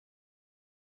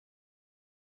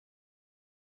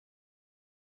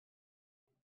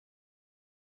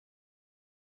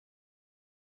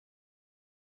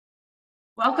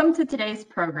Welcome to today's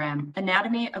program,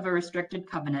 Anatomy of a Restricted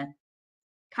Covenant.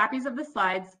 Copies of the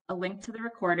slides, a link to the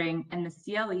recording, and the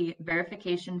CLE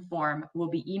verification form will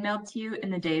be emailed to you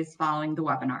in the days following the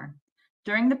webinar.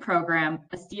 During the program,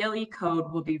 a CLE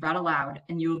code will be read aloud,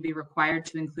 and you will be required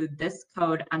to include this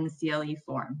code on the CLE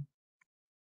form.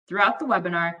 Throughout the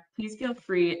webinar, please feel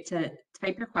free to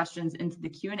type your questions into the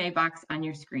Q&A box on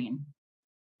your screen.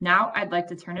 Now I'd like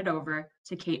to turn it over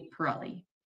to Kate Pirelli.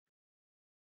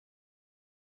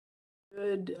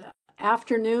 Good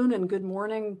afternoon and good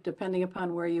morning, depending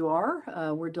upon where you are.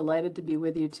 We're delighted to be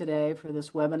with you today for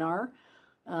this webinar.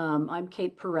 I'm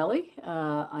Kate Pirelli.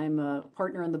 I'm a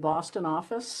partner in the Boston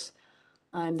office.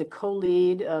 I'm the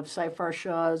co-lead of Seyfarth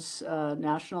Shaw's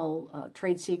National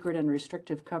Trade Secret and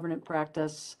Restrictive Covenant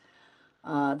practice.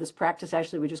 This practice,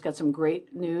 actually, we just got some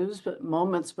great news, but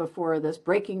moments before this,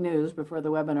 breaking news before the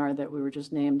webinar, that we were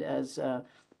just named as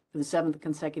for the 7th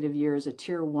consecutive year as a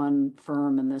Tier 1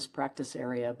 firm in this practice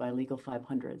area by Legal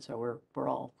 500. So we're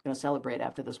all going to celebrate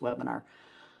after this webinar.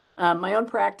 My own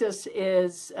practice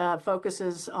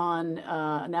focuses on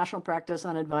a national practice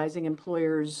on advising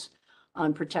employers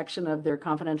on protection of their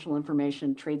confidential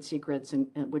information, trade secrets,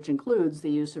 which includes the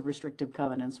use of restrictive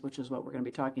covenants, which is what we're going to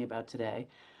be talking about today.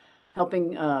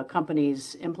 Helping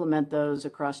companies implement those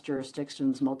across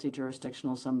jurisdictions,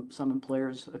 multi-jurisdictional, some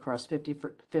employers across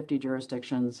 50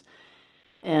 jurisdictions.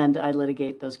 And I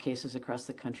litigate those cases across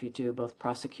the country too, both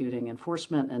prosecuting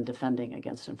enforcement and defending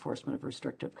against enforcement of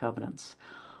restrictive covenants.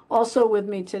 Also with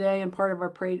me today and part of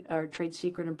our trade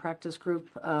secret and practice group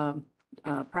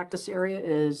practice area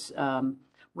is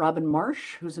Robin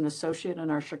Marsh, who's an associate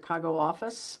in our Chicago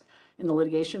office in the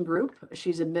litigation group.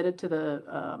 She's admitted to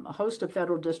a host of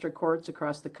federal district courts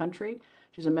across the country.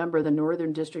 She's a member of the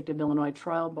Northern District of Illinois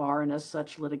Trial Bar and as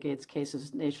such litigates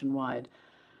cases nationwide.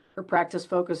 Her practice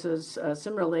focuses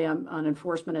similarly on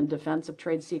enforcement and defense of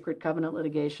trade secret covenant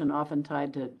litigation, often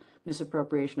tied to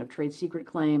misappropriation of trade secret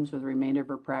claims, with the remainder of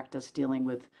her practice dealing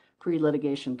with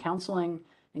pre-litigation counseling,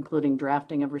 including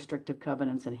drafting of restrictive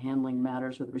covenants and handling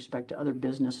matters with respect to other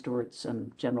business torts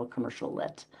and general commercial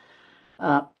lit.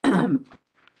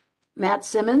 Matt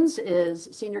Simmons is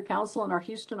senior counsel in our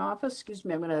Houston office. Excuse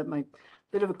me, I'm going to have my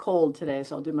bit of a cold today,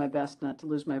 so I'll do my best not to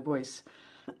lose my voice.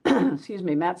 Excuse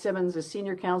me. Matt Simmons is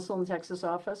senior counsel in Texas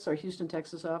office, our Houston,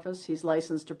 Texas office. He's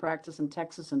licensed to practice in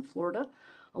Texas and Florida,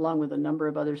 along with a number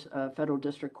of other federal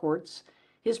district courts.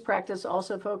 His practice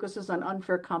also focuses on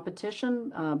unfair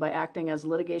competition by acting as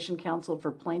litigation counsel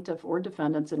for plaintiff or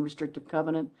defendants in restrictive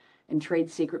covenant and trade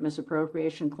secret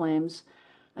misappropriation claims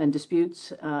and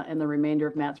disputes, and the remainder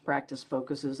of Matt's practice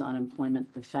focuses on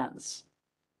employment defense.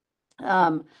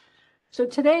 So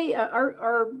today,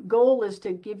 our goal is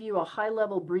to give you a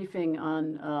high-level briefing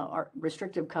on our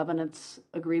restrictive covenants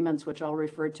agreements, which I'll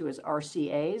refer to as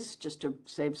RCAs, just to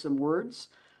save some words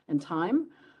and time.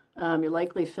 You're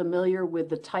likely familiar with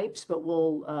the types, but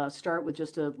we'll start with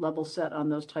just a level set on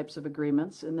those types of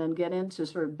agreements and then get into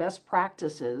sort of best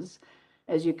practices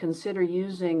as you consider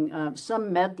using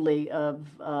some medley of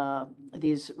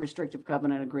these restrictive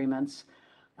covenant agreements.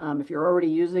 If you're already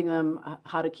using them,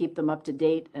 how to keep them up to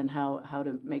date and how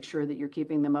to make sure that you're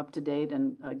keeping them up to date,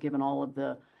 and given all of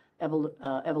the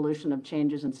evolution of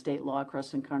changes in state law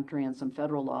across the country and some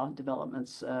federal law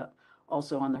developments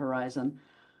also on the horizon.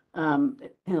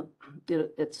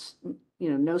 It's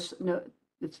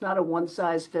it's not a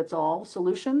one-size-fits-all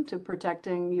solution to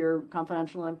protecting your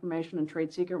confidential information and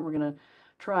trade secret. We're going to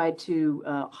try to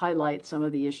highlight some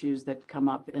of the issues that come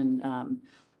up in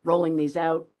rolling these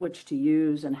out, which to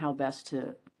use, and how best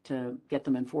to get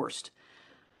them enforced.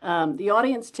 The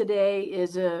audience today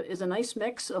is a nice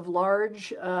mix of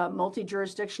large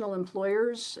multi-jurisdictional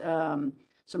employers,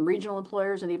 some regional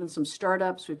employers, and even some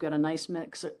startups. We've got a nice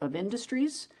mix of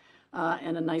industries.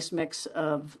 And a nice mix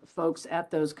of folks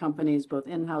at those companies, both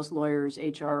in-house lawyers,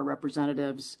 HR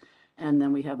representatives, and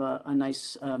then we have a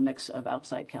nice mix of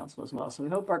outside counsel as well. So we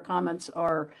hope our comments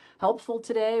are helpful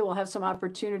today. We'll have some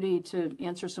opportunity to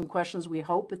answer some questions, we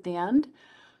hope, at the end.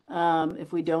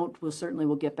 If we don't,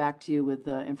 we'll get back to you with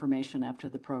information after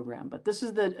the program. But this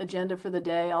is the agenda for the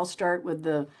day. I'll start with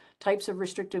the types of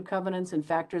restrictive covenants and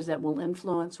factors that will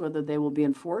influence whether they will be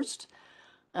enforced.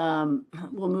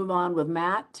 We'll move on with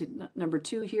Matt to number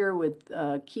 2 here with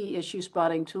key issue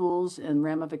spotting tools and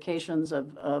ramifications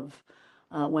of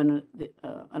when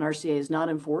an RCA is not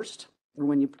enforced, or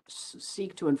when you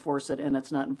seek to enforce it and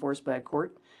it's not enforced by a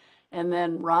court. And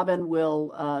then Robin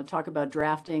will talk about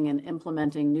drafting and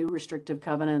implementing new restrictive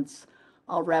covenants.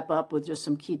 I'll wrap up with just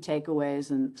some key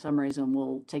takeaways and summaries, and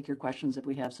we'll take your questions if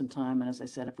we have some time. And as I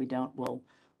said, if we don't, we'll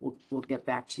get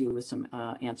back to you with some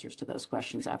answers to those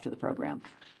questions after the program.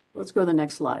 Let's go to the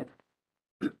next slide.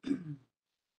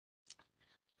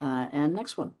 And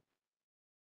next one.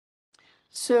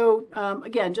 So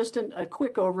again, just a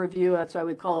quick overview. That's why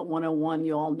we call it 101.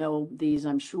 You all know these,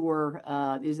 I'm sure.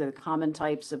 These are the common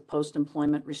types of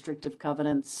post-employment restrictive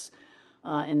covenants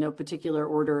in no particular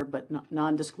order, but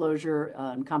non-disclosure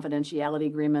and confidentiality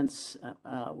agreements,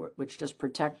 which just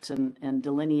protect and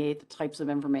delineate the types of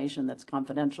information that's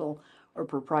confidential or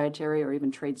proprietary or even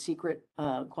trade secret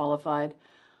qualified.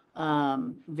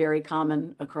 Very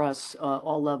common across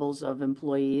all levels of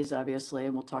employees, obviously,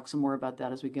 and we'll talk some more about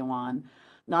that as we go on.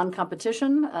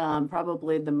 Non-competition,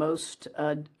 probably the most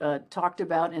talked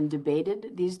about and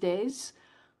debated these days.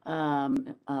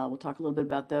 We'll talk a little bit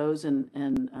about those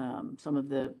and some of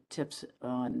the tips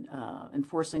on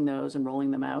enforcing those and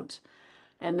rolling them out.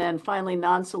 And then finally,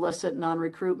 non-solicit,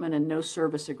 non-recruitment, and no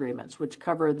service agreements, which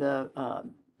cover the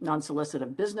non-solicit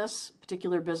of business,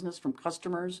 particular business from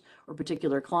customers or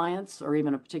particular clients or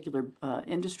even a particular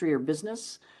industry or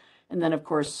business. And then, of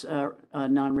course,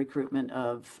 non-recruitment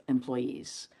of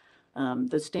employees.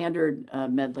 The standard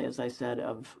medley, as I said,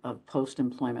 of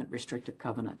post-employment restrictive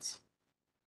covenants.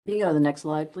 You can go to the next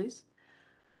slide, please.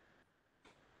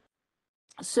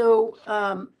 So,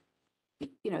 the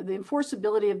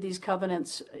enforceability of these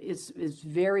covenants is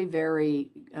very, very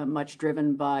much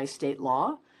driven by state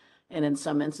law, and in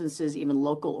some instances, even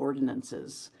local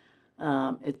ordinances.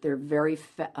 They're very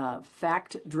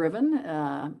fact-driven,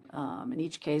 and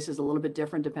each case is a little bit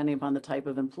different depending upon the type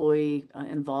of employee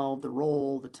involved, the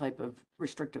role, the type of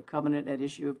restrictive covenant at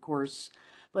issue, of course.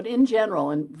 But in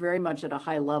general, and very much at a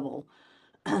high level,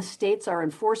 states are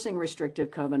enforcing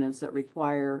restrictive covenants that will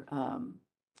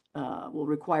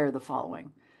require the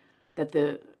following: that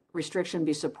the restriction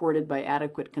be supported by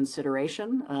adequate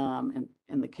consideration.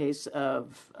 In the case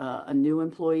of a new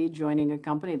employee joining a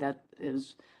company, that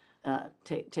is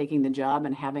taking the job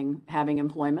and having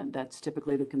employment, that's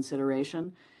typically the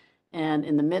consideration. And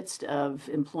in the midst of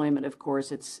employment, of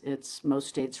course, it's most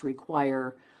states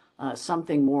require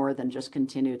something more than just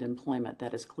continued employment.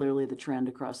 That is clearly the trend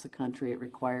across the country. It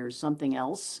requires something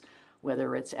else,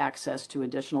 whether it's access to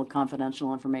additional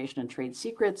confidential information and trade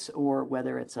secrets, or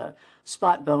whether it's a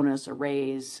spot bonus, a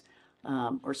raise,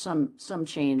 or some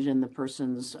change in the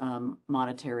person's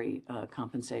monetary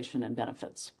compensation and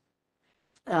benefits.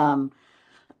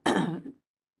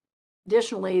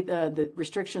 Additionally, the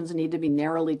restrictions need to be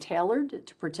narrowly tailored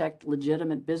to protect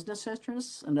legitimate business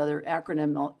interests. Another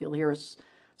acronym you'll hear us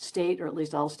state, or at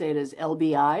least I'll state, is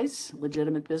LBIs,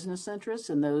 legitimate business interests,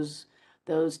 and those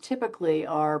typically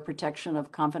are protection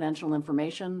of confidential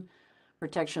information,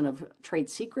 protection of trade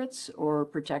secrets, or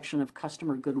protection of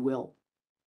customer goodwill.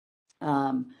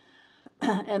 And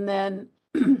then,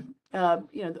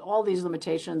 all these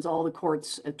limitations, all the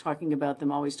courts talking about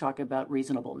them always talk about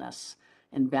reasonableness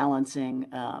and balancing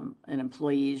an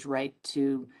employee's right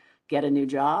to get a new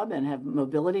job and have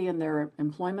mobility in their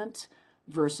employment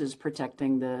versus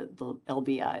protecting the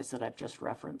LBIs that I've just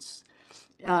referenced.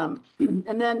 And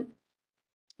then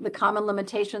the common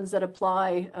limitations that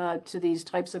apply to these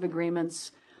types of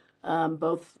agreements,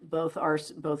 both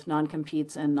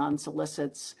non-competes and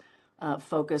non-solicits,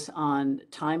 focus on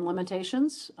time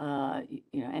limitations,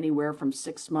 anywhere from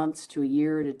 6 months to a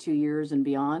year to 2 years and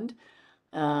beyond.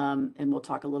 And we'll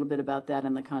talk a little bit about that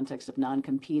in the context of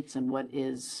non-competes and what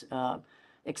is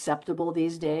acceptable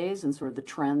these days and sort of the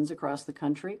trends across the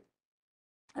country.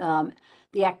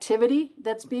 The activity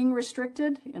that's being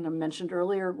restricted, and I mentioned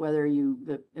earlier, whether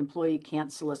the employee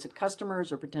can't solicit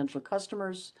customers or potential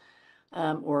customers,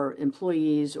 or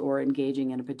employees, or engaging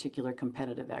in a particular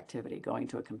competitive activity, going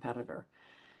to a competitor.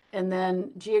 And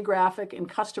then geographic and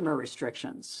customer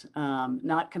restrictions,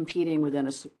 not competing within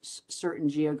a certain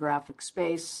geographic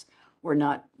space, or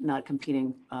not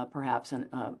competing perhaps in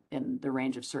the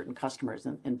range of certain customers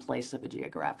in place of a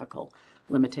geographical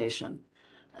limitation.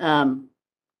 As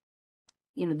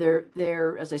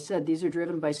I said, these are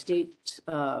driven by state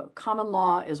common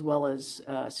law as well as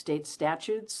state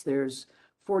statutes. There's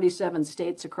 47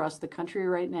 states across the country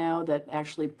right now that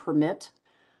actually permit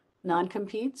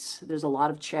non-competes. There's a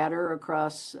lot of chatter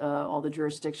across all the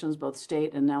jurisdictions, both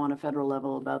state and now on a federal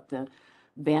level, about the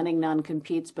banning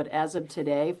non-competes. But as of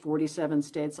today, 47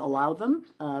 states allow them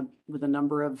with a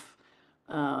number of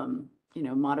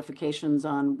modifications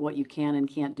on what you can and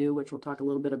can't do, which we'll talk a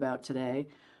little bit about today.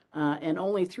 And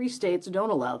only 3 states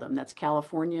don't allow them. That's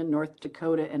California, North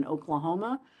Dakota, and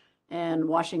Oklahoma. And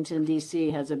Washington,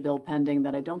 D.C. has a bill pending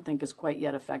that I don't think is quite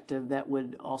yet effective that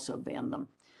would also ban them.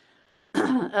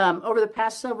 Over the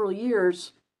past several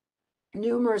years,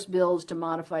 numerous bills to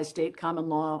modify state common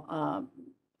law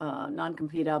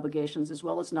non-compete obligations as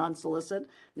well as non-solicit.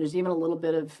 There's even a little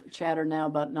bit of chatter now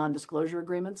about non-disclosure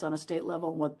agreements on a state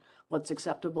level and what's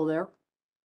acceptable there.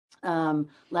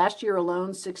 Last year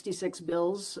alone, 66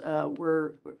 bills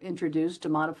were introduced to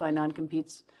modify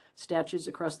non-compete statutes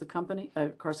across the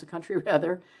country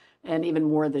rather, and even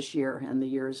more this year, and the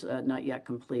year's not yet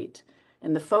complete.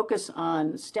 And the focus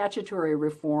on statutory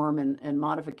reform and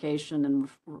modification and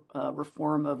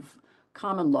reform of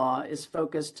common law is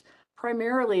focused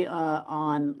primarily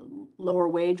on lower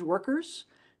wage workers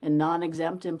and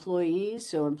non-exempt employees,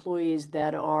 so employees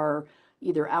that are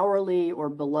either hourly or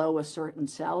below a certain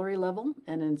salary level.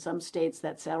 And in some states,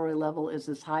 that salary level is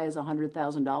as high as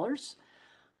 $100,000.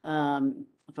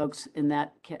 Folks in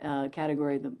that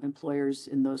category, the employers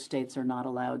in those states are not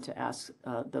allowed to ask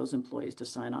those employees to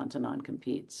sign on to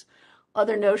non-competes.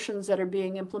 Other notions that are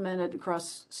being implemented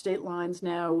across state lines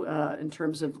now in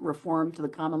terms of reform to the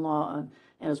common law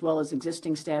as well as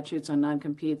existing statutes on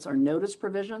non-competes are notice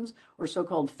provisions or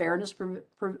so-called fairness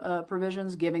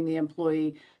provisions, giving the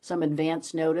employee some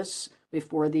advance notice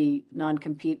before the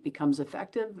non-compete becomes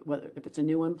effective, whether if it's a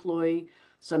new employee.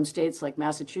 Some states like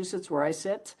Massachusetts, where I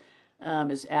sit,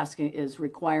 is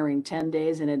requiring 10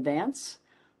 days in advance.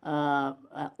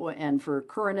 And for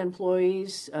current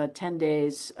employees, 10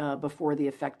 days before the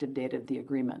effective date of the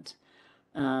agreement.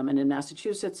 And in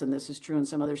Massachusetts, and this is true in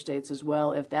some other states as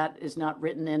well, if that is not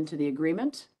written into the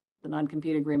agreement, the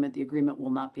non-compete agreement, the agreement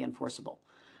will not be enforceable.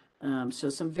 So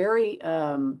some very,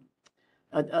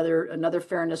 another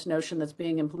fairness notion that's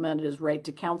being implemented is right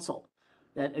to counsel,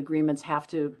 that agreements have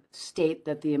to state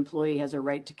that the employee has a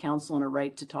right to counsel and a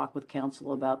right to talk with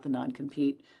counsel about the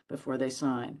non-compete before they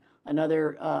sign.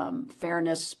 Another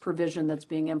fairness provision that's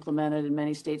being implemented in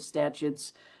many state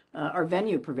statutes are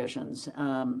venue provisions.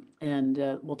 And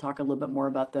we'll talk a little bit more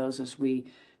about those as we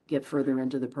get further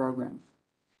into the program.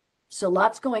 So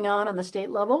lots going on the state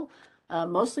level,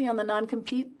 mostly on the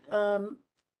non-compete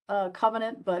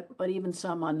covenant, but even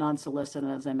some on non-solicit,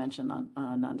 and as I mentioned,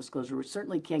 on non-disclosure. We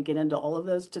certainly can't get into all of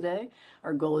those today.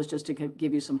 Our goal is just to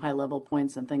give you some high-level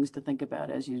points and things to think about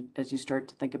as you start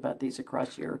to think about these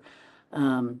across your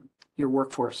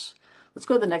workforce. Let's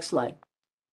go to the next slide.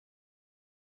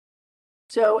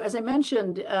 So as I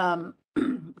mentioned,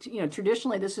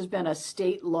 traditionally this has been a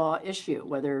state law issue,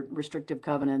 whether restrictive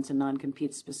covenants and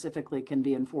non-compete specifically can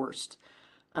be enforced.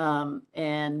 But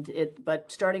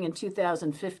starting in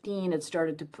 2015, it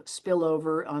started to spill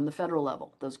over on the federal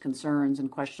level, those concerns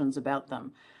and questions about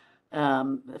them.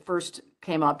 It first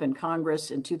came up in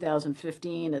Congress in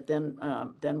 2015. It then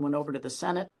went over to the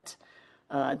Senate.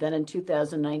 Then in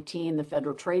 2019, the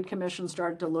Federal Trade Commission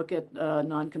started to look at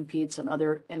non-competes and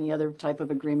any other type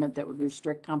of agreement that would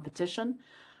restrict competition.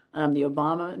 The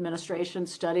Obama administration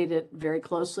studied it very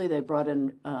closely. They brought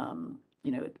in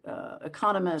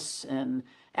economists and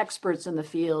experts in the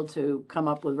field to come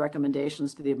up with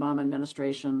recommendations to the Obama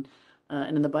administration.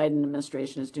 And then the Biden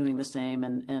administration is doing the same,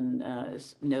 and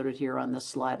as noted here on this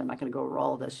slide, I'm not going to go over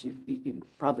all of this. You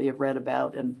probably have read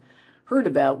about and heard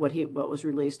about what was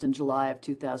released in July of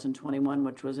 2021,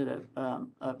 which was a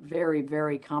very,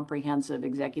 very comprehensive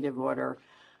executive order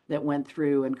that went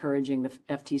through encouraging the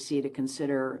FTC to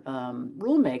consider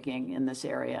rulemaking in this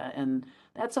area. And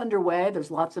that's underway.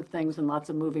 There's lots of things and lots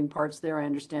of moving parts there. I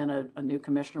understand a new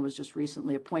commissioner was just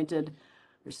recently appointed.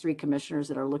 There's 3 commissioners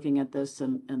that are looking at this,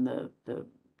 and the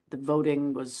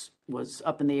voting was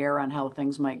up in the air on how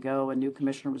things might go. A new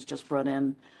commissioner was just brought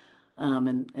in.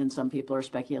 And some people are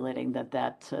speculating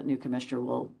that new commissioner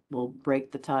will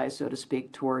break the tie, so to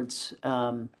speak, towards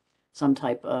some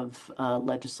type of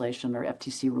legislation or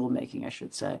FTC rulemaking, I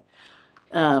should say.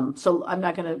 So I'm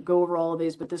not going to go over all of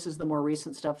these, but this is the more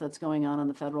recent stuff that's going on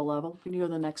the federal level. Can you go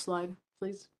to the next slide,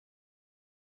 please?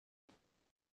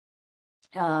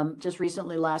 Just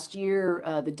recently, last year,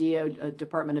 the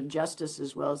Department of Justice,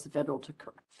 as well as the Federal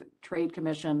Trade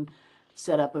Commission,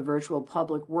 set up a virtual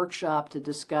public workshop to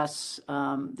discuss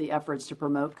the efforts to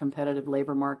promote competitive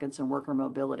labor markets and worker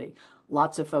mobility.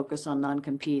 Lots of focus on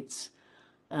non-competes.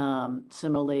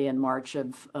 Similarly, in March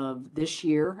of this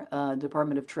year,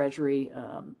 Department of Treasury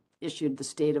issued the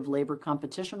State of Labor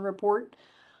Competition Report.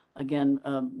 Again,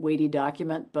 a weighty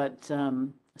document, but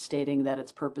stating that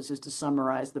its purpose is to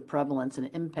summarize the prevalence and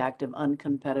impact of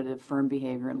uncompetitive firm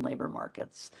behavior in labor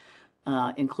markets,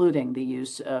 including the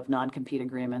use of non-compete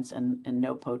agreements and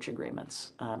no-poach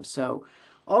agreements. So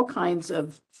all kinds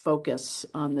of focus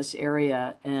on this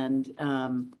area, and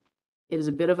it is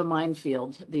a bit of a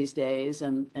minefield these days,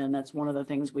 and that's one of the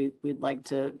things we'd like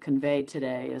to convey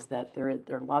today, is that there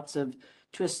are lots of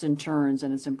twists and turns,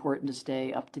 and it's important to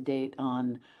stay up to date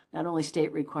on not only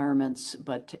state requirements,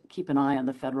 but to keep an eye on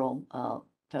the federal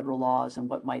federal laws and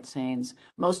what might change.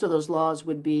 Most of those laws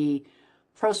would be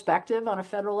prospective on a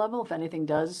federal level. If anything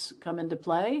does come into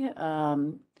play,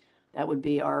 that would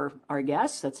be our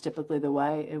guess. That's typically the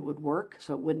way it would work.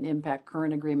 So it wouldn't impact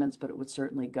current agreements, but it would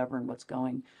certainly govern what's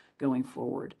going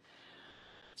forward.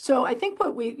 So I think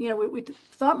what we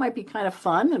thought might be kind of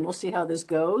fun, and we'll see how this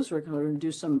goes. We're going to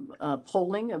do some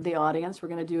polling of the audience. We're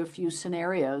going to do a few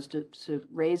scenarios to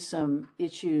raise some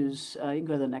issues. You can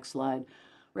go to the next slide.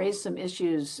 Raise some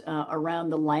issues around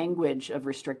the language of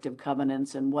restrictive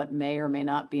covenants and what may or may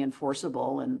not be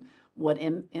enforceable and what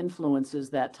influences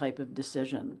that type of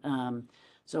decision.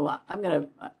 So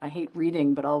I hate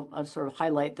reading, but I'll sort of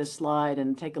highlight this slide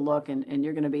and take a look, and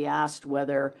you're going to be asked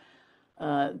whether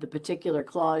the particular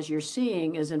clause you're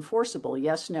seeing is enforceable,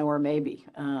 yes, no, or maybe.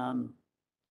 And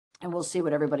we'll see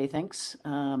what everybody thinks,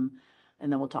 and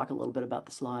then we'll talk a little bit about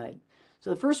the slide. So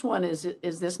the first one is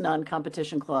this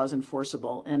non-competition clause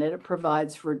enforceable? And it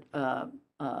provides for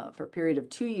a period of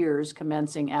 2 years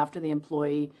commencing after the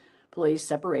employee's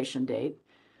separation date.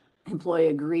 Employee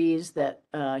agrees that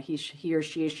he or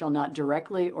she shall not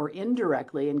directly or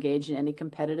indirectly engage in any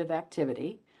competitive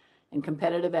activity. And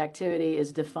competitive activity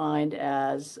is defined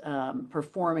as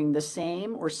performing the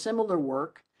same or similar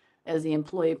work as the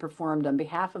employee performed on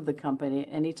behalf of the company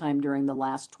anytime during the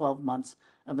last 12 months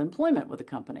of employment with the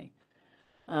company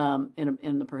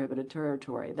in the prohibited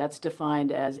territory. That's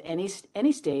defined as any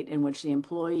state in which the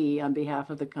employee on behalf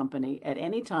of the company at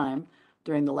any time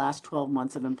during the last 12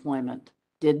 months of employment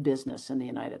did business in the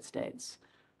United States.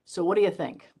 So what do you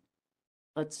think?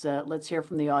 Let's hear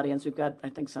from the audience. We've got, I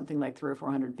think, something like 300 or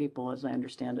 400 people, as I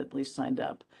understand it, at least signed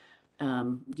up.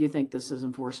 Do you think this is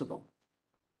enforceable?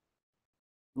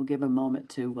 We'll give a moment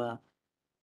to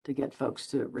get folks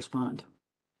to respond.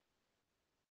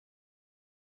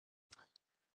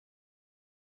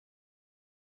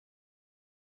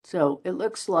 So it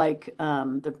looks like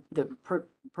the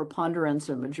preponderance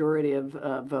or majority of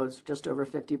votes, just over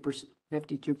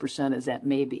 52%, is at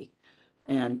maybe.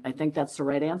 And I think that's the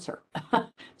right answer.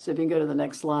 So if you can go to the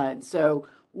next slide. So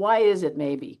why is it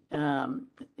maybe?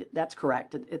 That's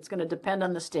correct. It's going to depend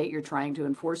on the state you're trying to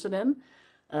enforce it in.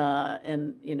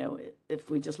 And, if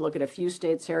we just look at a few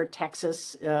states here,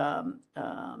 Texas,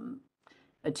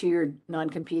 a 2-year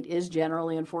non-compete is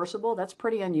generally enforceable. That's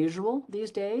pretty unusual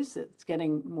these days. It's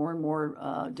getting more and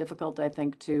more difficult, I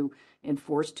think, to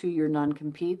enforce 2-year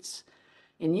non-competes.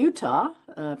 In Utah,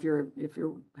 if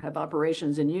you have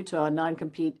operations in Utah,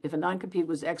 if a non-compete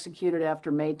was executed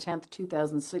after May 10th,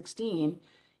 2016,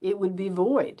 it would be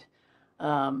void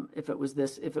if it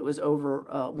was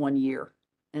over 1 year.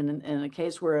 And in a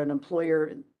case where an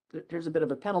employer, there's a bit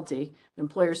of a penalty, the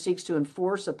employer seeks to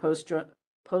enforce a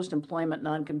post-employment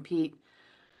non-compete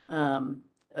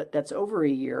that's over a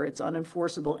year, it's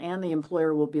unenforceable, and the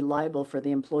employer will be liable for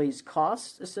the employee's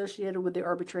costs associated with the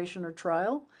arbitration or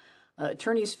trial,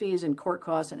 attorney's fees and court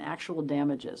costs, and actual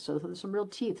damages. So there's some real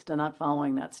teeth to not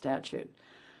following that statute.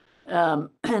 In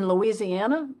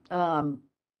Louisiana,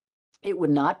 it would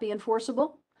not be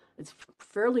enforceable. It's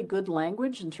fairly good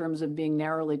language in terms of being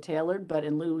narrowly tailored, but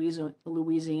in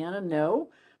Louisiana, no,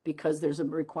 because there's a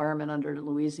requirement under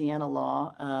Louisiana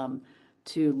law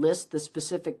to list the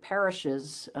specific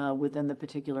parishes within the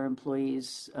particular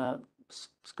employee's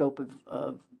scope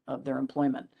of their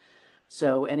employment.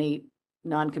 So any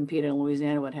non-compete in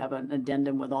Louisiana would have an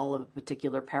addendum with all of the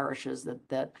particular parishes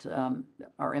that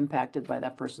are impacted by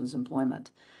that person's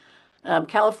employment.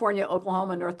 California,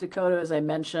 Oklahoma, North Dakota, as I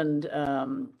mentioned,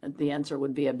 the answer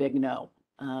would be a big no.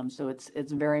 So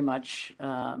it's very much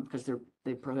because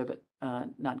they prohibit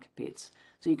non-competes.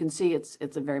 So you can see it's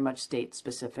a very much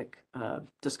state-specific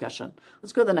discussion.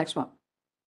 Let's go to the next one.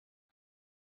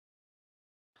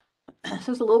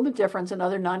 So it's a little bit different. It's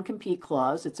another non-compete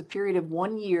clause. It's a period of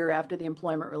 1 year after the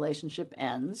employment relationship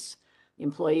ends. The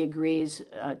employee agrees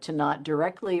to not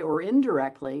directly or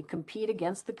indirectly compete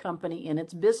against the company in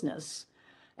its business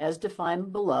as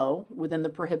defined below within the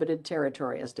prohibited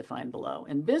territory as defined below.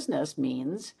 And business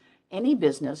means any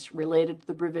business related to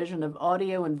the provision of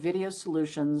audio and video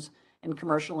solutions in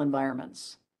commercial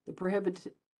environments. The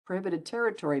prohibited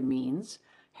territory means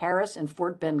Harris and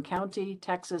Fort Bend County,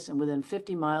 Texas, and within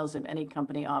 50 miles of any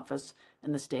company office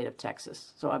in the state of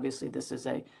Texas. So obviously this is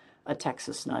a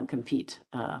Texas non-compete,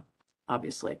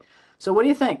 obviously. So what do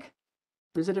you think?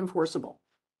 Is it enforceable?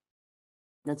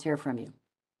 Let's hear from you.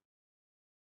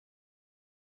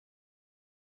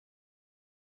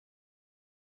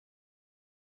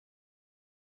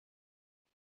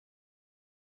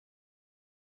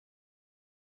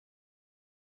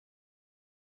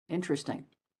 Interesting.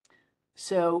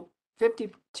 So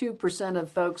 52%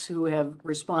 of folks who have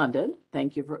responded,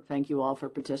 thank you all for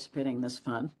participating in this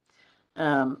fun,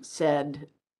 said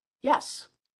yes.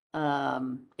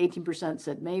 18%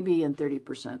 said maybe, and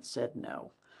 30% said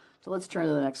no. So let's turn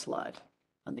to the next slide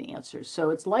on the answers. So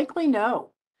it's likely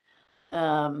no.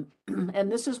 And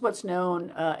this is what's known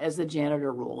as the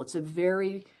janitor rule. It's a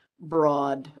very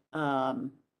broad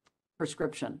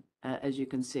prescription, as you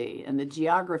can see, and the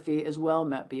geography as well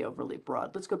might be overly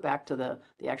broad. Let's go back to the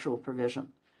actual provision.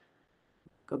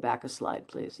 Go back a slide,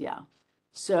 please. Yeah.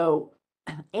 So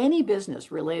any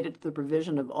business related to the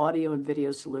provision of audio and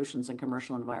video solutions in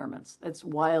commercial environments, that's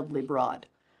wildly broad.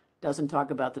 Doesn't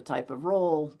talk about the type of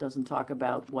role, doesn't talk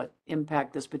about what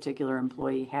impact this particular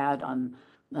employee had on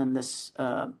this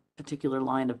particular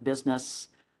line of business.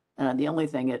 The only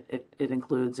thing it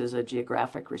includes is a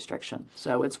geographic restriction.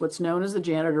 So it's what's known as the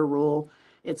janitor rule.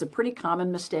 It's a pretty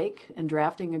common mistake in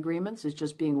drafting agreements, is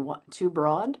just being too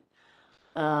broad.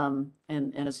 And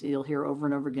as you'll hear over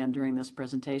and over again during this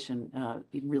presentation,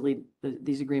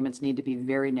 these agreements need to be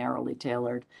very narrowly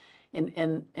tailored.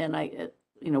 And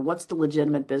what's the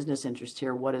legitimate business interest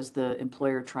here? What is the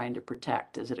employer trying to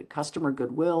protect? Is it a customer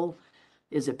goodwill?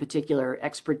 Is it particular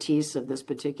expertise of this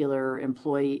particular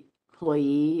employee?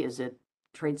 Is it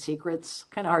trade secrets?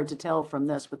 Kind of hard to tell from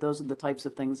this, but those are the types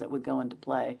of things that would go into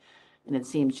play. And it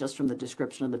seems just from the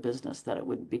description of the business that it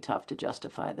would be tough to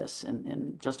justify this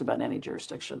in just about any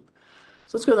jurisdiction.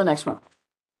 So let's go to the next one.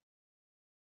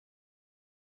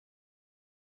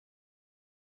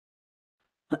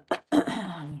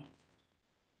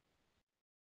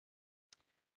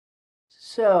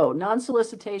 So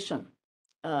non-solicitation.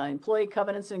 Employee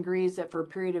covenants and agrees that for a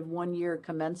period of 1 year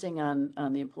commencing on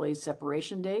the employee's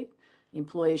separation date, the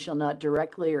employee shall not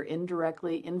directly or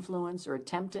indirectly influence or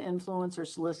attempt to influence or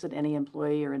solicit any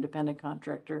employee or independent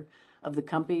contractor of the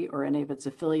company or any of its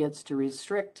affiliates to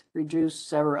restrict, reduce,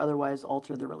 sever, otherwise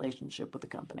alter the relationship with the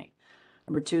company.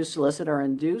 Number 2, solicit or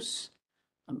induce.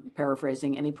 I'm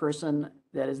paraphrasing, any person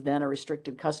that is then a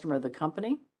restricted customer of the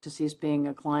company to cease being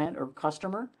a client or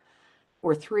customer.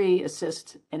 Or 3,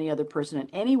 assist any other person in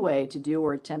any way to do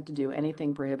or attempt to do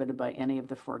anything prohibited by any of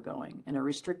the foregoing. And a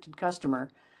restricted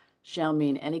customer shall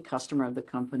mean any customer of the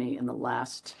company in the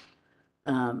last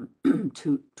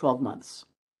 12 months.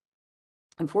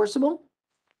 Enforceable?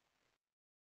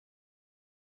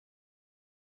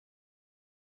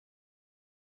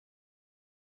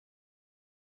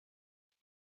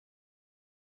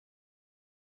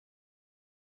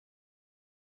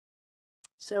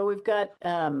 So we've got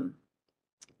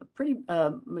pretty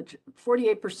much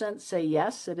 48% say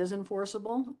yes, it is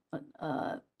enforceable.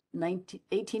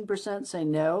 18% say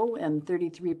no, and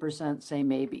 33% say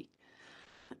maybe.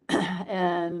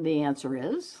 And the answer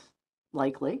is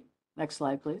likely. Next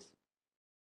slide, please.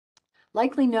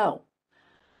 Likely no.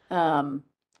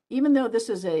 Even though this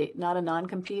is not a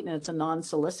non-compete and it's a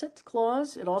non-solicit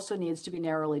clause, it also needs to be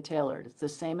narrowly tailored. It's the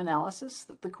same analysis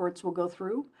that the courts will go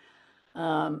through.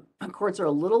 Courts are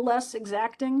a little less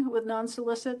exacting with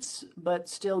non-solicits, but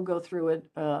still go through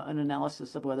an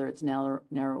analysis of whether it's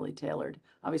narrowly tailored.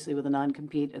 Obviously, with a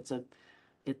non-compete,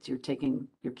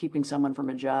 you're keeping someone from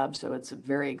a job, so it's a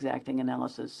very exacting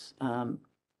analysis.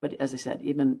 But as I said,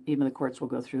 even the courts will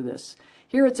go through this.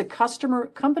 Here, it's a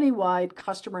company-wide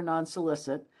customer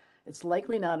non-solicit. It's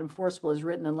likely not enforceable as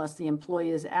written unless the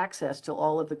employee has access to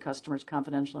all of the customer's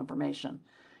confidential information.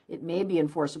 It may be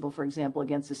enforceable, for example,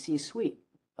 against a C-suite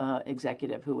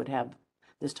executive who would have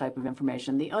this type of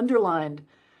information. The underlined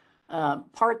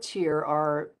parts here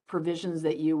are provisions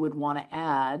that you would want to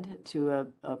add to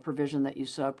a provision that you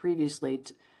saw previously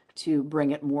to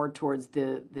bring it more towards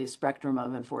the spectrum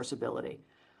of enforceability.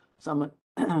 Someone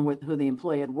with who the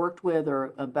employee had worked with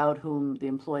or about whom the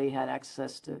employee had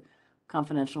access to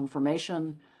confidential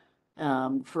information.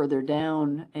 Further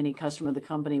down, any customer of the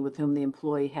company with whom the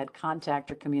employee had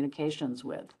contact or communications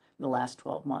with in the last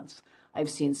 12 months. I've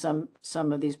seen some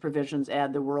of these provisions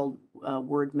add the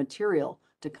word material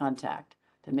to contact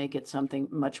to make it something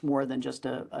much more than just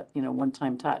a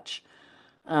one-time touch.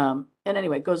 And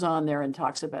anyway, it goes on there and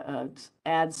talks about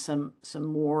adds some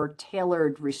more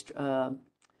tailored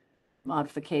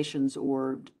modifications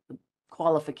or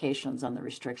qualifications on the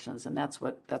restrictions, and that's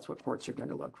what courts are going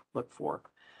to look for.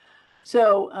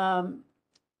 So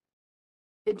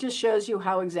it just shows you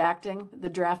how exacting the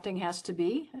drafting has to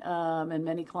be, and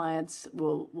many clients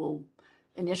will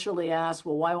initially ask,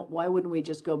 well, why wouldn't we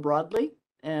just go broadly?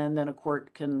 And then a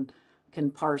court can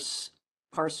parse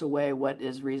away what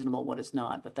is reasonable, what is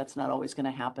not. But that's not always going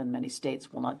to happen. Many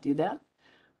states will not do that.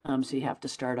 So you have to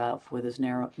start off with as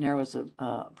narrow as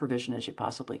a provision as you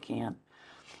possibly can.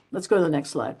 Let's go to the next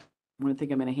slide. I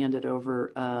think I'm going to hand it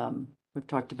over. We've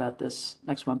talked about this.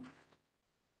 Next one.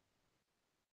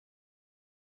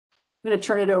 I'm going to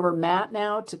turn it over Matt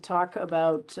now to talk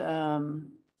about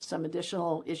some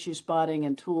additional issue spotting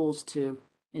and tools to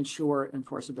ensure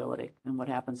enforceability and what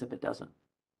happens if it doesn't.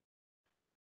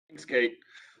 Thanks, Kate.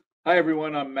 Hi,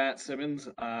 everyone. I'm Matt Simmons.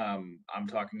 I'm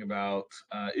talking about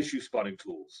issue spotting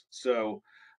tools. So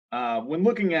when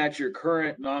looking at your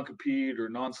current non-compete or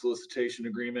non-solicitation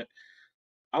agreement,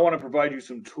 I want to provide you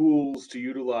some tools to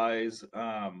utilize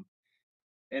and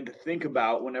to think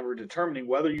about whenever determining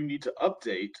whether you need to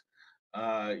update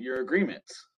your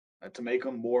agreements to make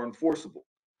them more enforceable.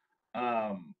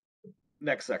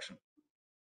 Next section.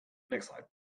 Next slide.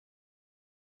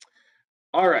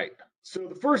 All right. So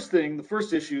the first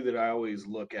issue that I always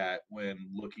look at when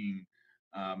looking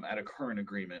at a current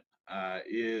agreement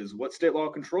is what state law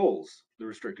controls the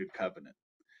restricted covenant.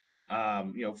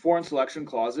 Foreign selection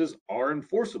clauses are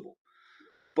enforceable,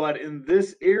 but in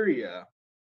this area,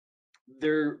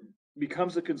 there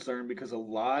becomes a concern because a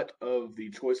lot of the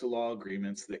choice of law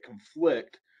agreements that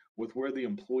conflict with where the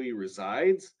employee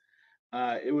resides,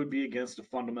 it would be against a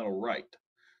fundamental right.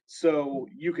 So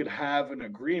you could have an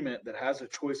agreement that has a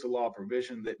choice of law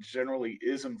provision that generally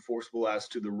is enforceable as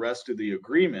to the rest of the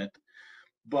agreement,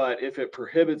 but if it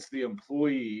prohibits the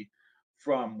employee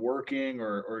from working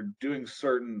or doing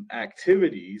certain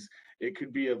activities, it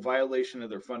could be a violation of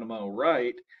their fundamental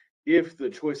right if the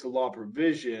choice of law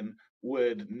provision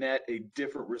would net a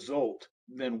different result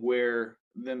than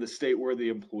the state where the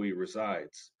employee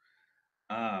resides.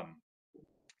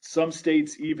 Some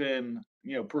states even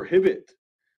prohibit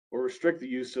or restrict the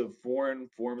use of foreign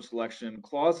form selection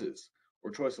clauses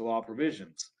or choice of law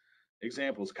provisions.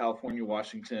 Examples: California,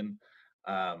 Washington,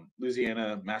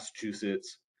 Louisiana,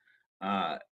 Massachusetts.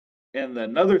 And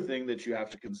another thing that you have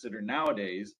to consider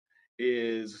nowadays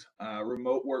is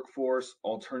remote workforce,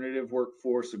 alternative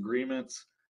workforce agreements,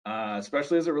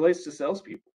 especially as it relates to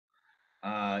salespeople.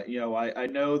 I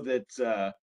know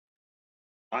that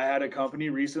I had a company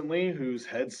recently whose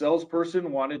head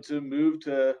salesperson wanted to move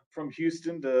from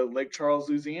Houston to Lake Charles,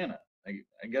 Louisiana.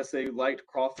 I guess they liked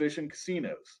crawfish and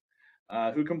casinos.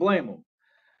 Who can blame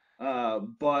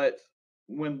them? But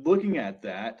when looking at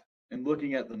that and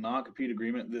looking at the non-compete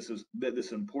agreement,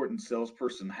 this important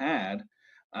salesperson had,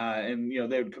 and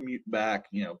they would commute back,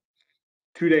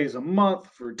 2 days a month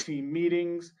for team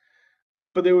meetings,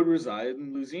 but they would reside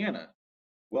in Louisiana.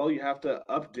 Well, you have to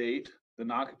update the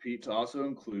non-compete to also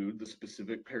include the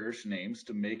specific parish names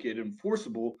to make it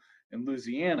enforceable in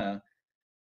Louisiana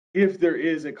if there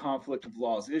is a conflict of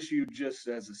laws issue, just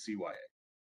as a CYA.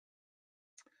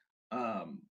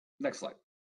 Next slide.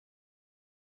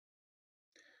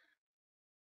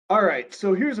 All right,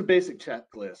 so here's a basic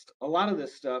checklist. A lot of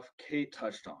this stuff Kate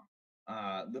touched on.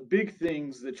 The big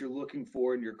things that you're looking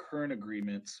for in your current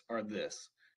agreements are this: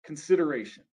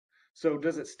 consideration. So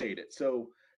does it state it? So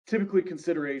typically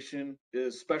consideration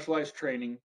is specialized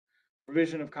training,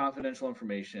 provision of confidential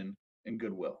information, and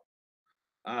goodwill.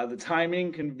 The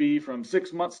timing can be from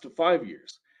 6 months to 5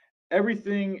 years.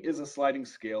 Everything is a sliding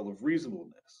scale of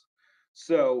reasonableness.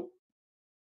 So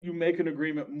you make an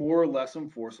agreement more or less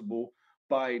enforceable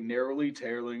by narrowly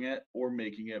tailoring it or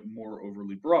making it more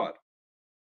overly broad.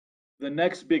 The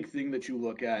next big thing that you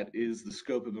look at is the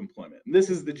scope of employment. And this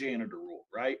is the janitor rule,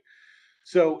 right?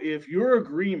 So if your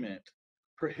agreement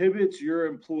prohibits your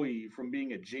employee from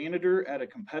being a janitor at a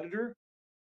competitor,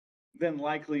 then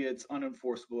likely it's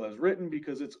unenforceable as written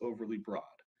because it's overly broad.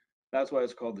 That's why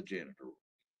it's called the janitor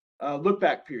rule. Look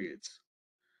back periods.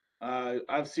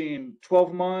 I've seen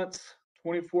 12 months,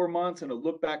 24 months, and a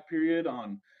look back period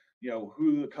on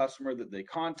who the customer that they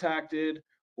contacted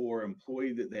or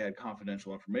employee that they had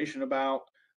confidential information about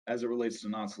as it relates to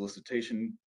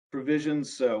non-solicitation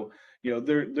provisions. So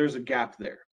there's a gap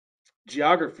there.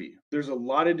 Geography. There's a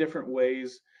lot of different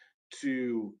ways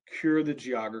to cure the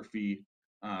geography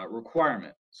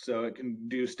requirement. So it can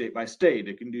do state by state.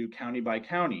 It can do county by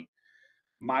county.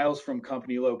 Miles from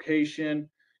company location.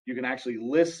 You can actually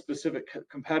list specific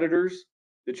competitors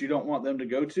that you don't want them to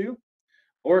go to,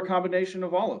 or a combination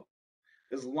of all of them.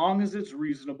 As long as it's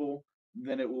reasonable,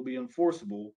 then it will be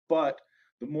enforceable. But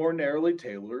the more narrowly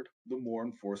tailored, the more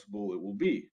enforceable it will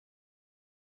be.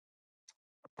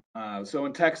 So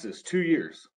in Texas, 2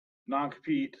 years,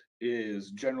 non-compete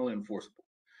is generally enforceable.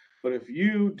 But if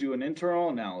you do an internal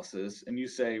analysis and you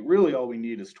say, really all we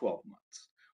need is 12 months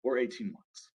or 18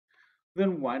 months,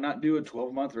 then why not do a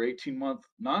 12-month or 18-month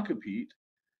non-compete?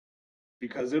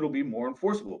 Because it'll be more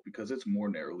enforceable because it's more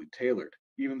narrowly tailored,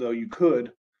 even though you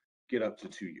could get up to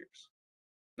 2 years.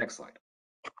 Next slide.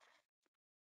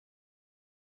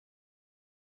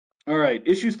 All right,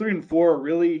 issues 3 and 4 are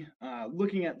really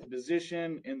looking at the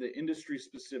position and the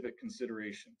industry-specific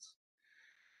considerations.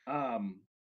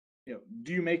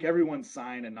 Do you make everyone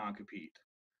sign a non-compete,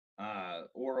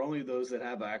 or only those that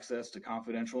have access to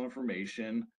confidential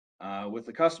information with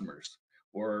the customers,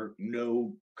 or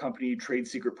no company trade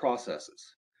secret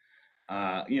processes?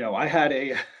 I had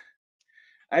a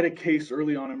I had a case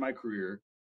early on in my career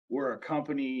where a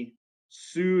company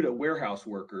sued a warehouse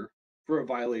worker for a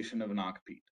violation of a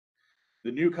non-compete.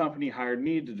 The new company hired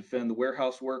me to defend the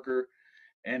warehouse worker,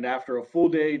 and after a full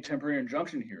day temporary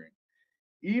injunction hearing,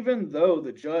 even though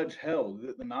the judge held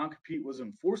that the non-compete was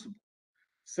enforceable,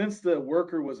 since the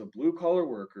worker was a blue collar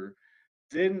worker,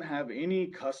 didn't have any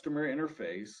customer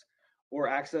interface or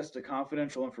access to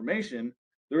confidential information,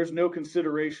 there was no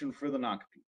consideration for the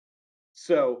non-compete.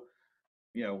 So,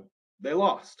 you know, they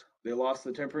lost. They lost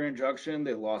the temporary injunction,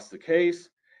 they lost the case.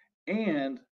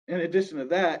 And in addition to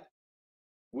that,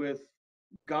 with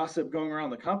gossip going around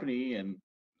the company and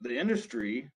the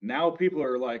industry, now people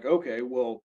are like, okay,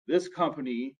 well, this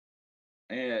company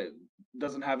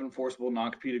doesn't have enforceable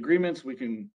non-compete agreements. We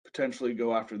can potentially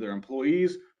go after their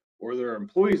employees, or their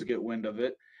employees get wind of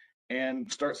it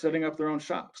and start setting up their own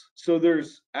shops. So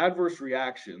there's adverse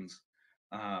reactions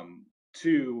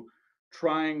to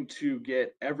trying to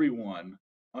get everyone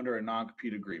under a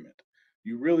non-compete agreement.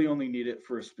 You really only need it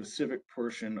for a specific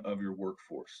portion of your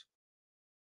workforce.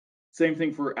 Same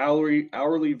thing for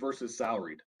hourly versus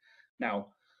salaried. Now,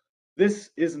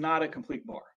 this is not a complete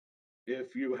bar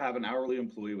if you have an hourly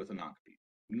employee with a non-compete.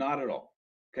 Not at all.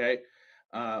 Okay.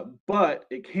 But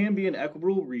it can be an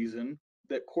equitable reason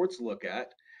that courts look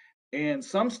at, and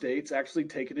some states actually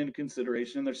take it into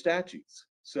consideration in their statutes.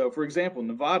 So, for example,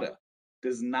 Nevada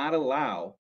does not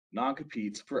allow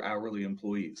non-competes for hourly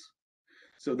employees.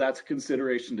 So that's a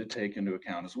consideration to take into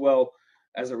account as well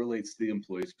as it relates to the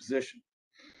employee's position.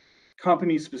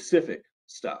 Company specific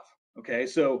stuff. Okay.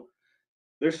 So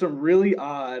there's some really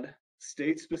odd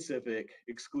state specific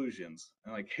exclusions,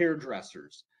 like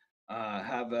hairdressers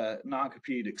have a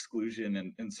non-compete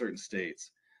exclusion in certain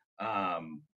states.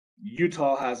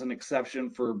 Utah has an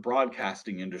exception for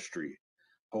broadcasting industry.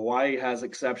 Hawaii has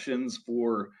exceptions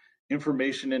for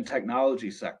information and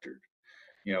technology sector.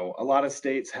 A lot of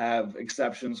states have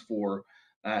exceptions for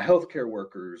healthcare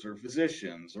workers or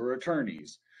physicians or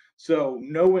attorneys. So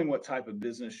knowing what type of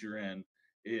business you're in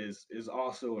is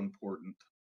also important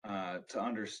to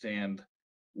understand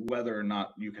whether or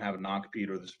not you can have a non-compete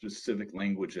or the specific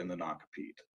language in the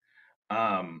non-compete.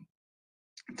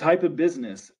 Type of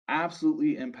business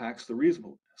absolutely impacts the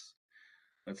reasonableness.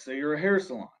 Let's say you're a hair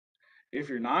salon. If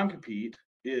your non-compete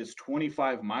is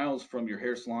 25 miles from your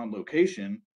hair salon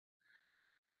location,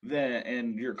 then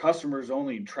and your customers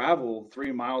only travel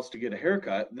 3 miles to get a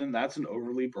haircut, then that's an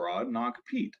overly broad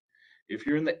non-compete. If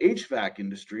you're in the HVAC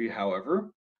industry,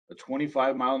 however, a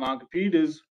 25-mile non-compete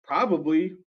is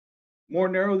probably more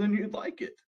narrow than you'd like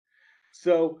it.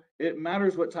 So it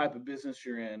matters what type of business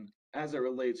you're in as it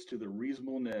relates to the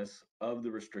reasonableness of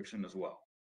the restriction as well.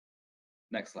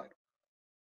 Next slide.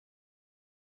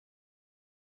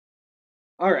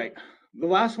 All right, the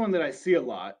last one that I see a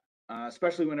lot,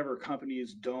 especially whenever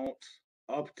companies don't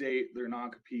update their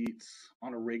non-competes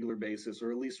on a regular basis,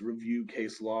 or at least review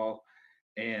case law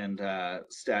and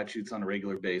statutes on a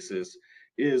regular basis,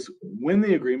 is when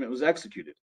the agreement was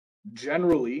executed.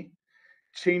 Generally,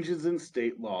 changes in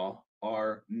state law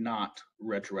are not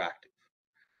retroactive.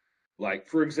 Like,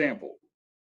 for example,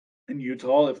 in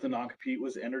Utah, if the non-compete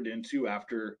was entered into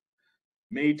after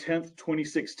May 10th,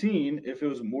 2016, if it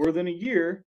was more than a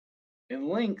year in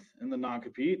length in the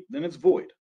non-compete, then it's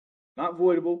void. Not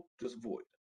voidable, just void.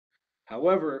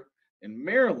 However, in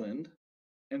Maryland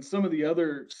and some of the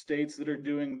other states that are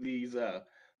doing these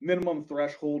minimum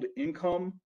threshold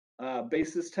income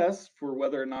basis tests for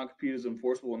whether a non-compete is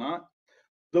enforceable or not,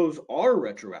 those are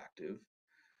retroactive.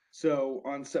 So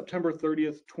on September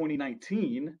 30th,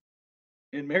 2019,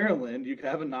 in Maryland, you could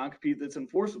have a non-compete that's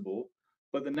enforceable,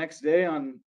 but the next day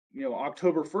on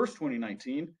October 1st,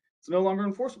 2019, it's no longer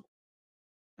enforceable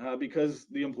because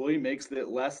the employee makes it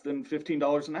less than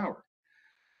 $15 an hour.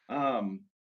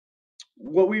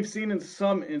 What we've seen in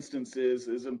some instances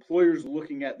is employers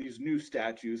looking at these new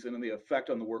statutes and the effect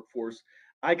on the workforce.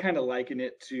 I kind of liken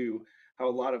it to how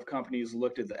a lot of companies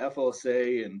looked at the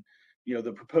FLSA and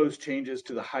the proposed changes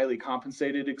to the highly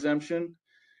compensated exemption.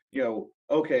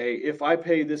 Okay, if I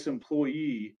pay this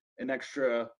employee an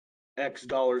extra X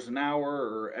dollars an hour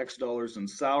or X dollars in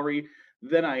salary,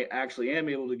 then I actually am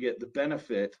able to get the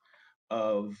benefit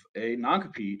of a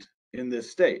non-compete in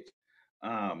this state.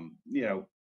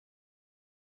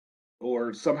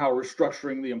 or somehow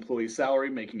restructuring the employee salary,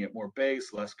 making it more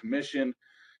base, less commission.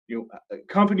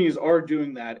 Companies are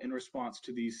doing that in response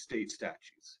to these state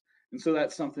statutes. And so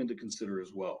that's something to consider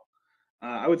as well.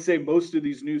 I would say most of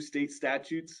these new state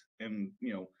statutes and,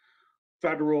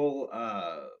 federal,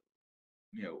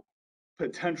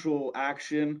 potential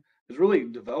action has really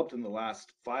developed in the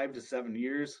last 5 to 7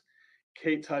 years.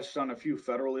 Kate touched on a few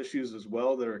federal issues as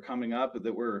well that are coming up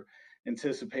that we're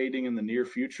anticipating in the near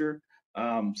future.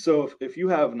 So if you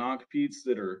have non-competes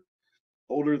that are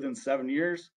older than 7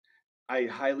 years, I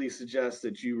highly suggest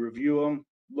that you review them,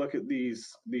 look at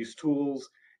these tools,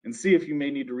 and see if you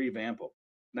may need to revamp them.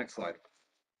 Next slide.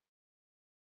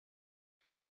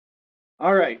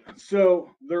 All right,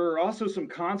 so there are also some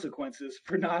consequences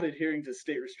for not adhering to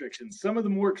state restrictions. Some of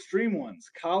the more extreme ones,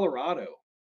 Colorado.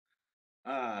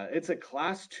 It's a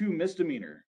class 2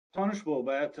 misdemeanor, punishable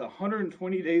by up to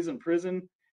 120 days in prison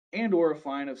and or a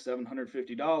fine of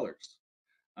 $750.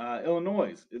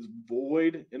 Illinois is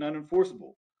void and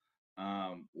unenforceable.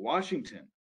 Washington,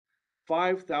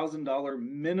 $5,000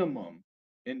 minimum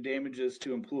in damages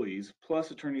to employees, plus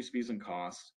attorney's fees and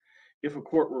costs, if a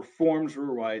court reforms,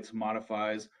 rewrites,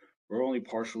 modifies, or only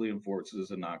partially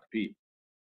enforces a non-compete.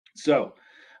 So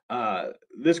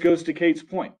this goes to Kate's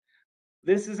point.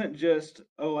 This isn't just,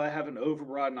 oh, I have an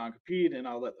overbroad non-compete and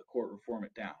I'll let the court reform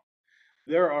it down.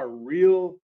 There are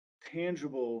real,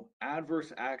 tangible,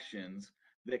 adverse actions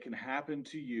that can happen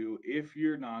to you if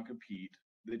your non-compete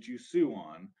that you sue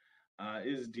on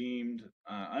is deemed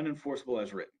unenforceable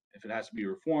as written. If it has to be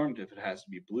reformed, if it has to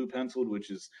be blue penciled,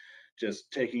 which is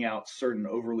just taking out certain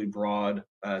overly broad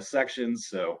sections.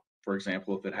 So, for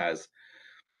example, if it has,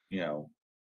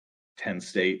 10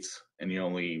 states and you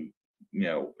only,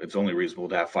 it's only reasonable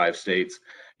to have 5 states,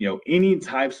 any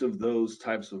types of those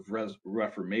types of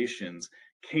reformations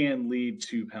can lead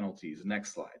to penalties.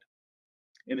 Next slide.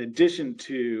 In addition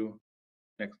to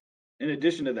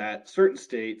that, certain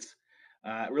states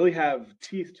really have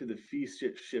teeth to the fee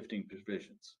shifting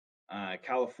provisions.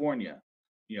 California,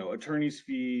 attorney's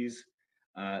fees.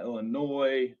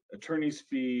 Illinois, attorney's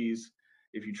fees.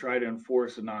 If you try to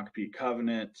enforce a non-compete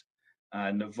covenant.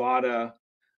 Nevada,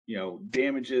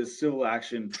 damages, civil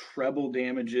action, treble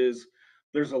damages.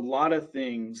 There's a lot of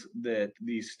things that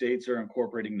these states are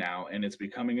incorporating now, and it's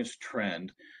becoming a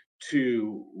trend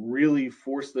to really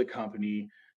force the company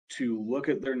to look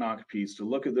at their non-competes, to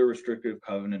look at their restrictive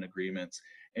covenant agreements,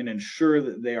 and ensure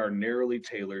that they are narrowly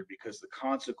tailored, because the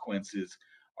consequences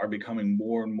are becoming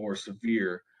more and more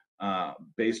severe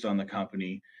based on the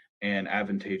company and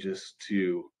advantageous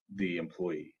to the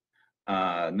employee.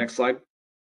 Next slide.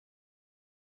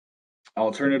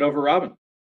 I'll turn it over to Robin.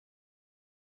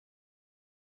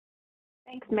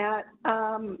 Thanks, Matt.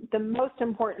 The most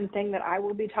important thing that I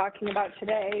will be talking about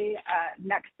today,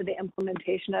 next to the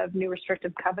implementation of new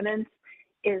restrictive covenants,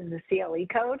 is the CLE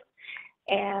code.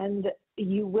 And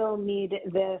you will need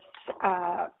this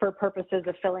for purposes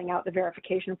of filling out the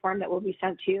verification form that will be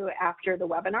sent to you after the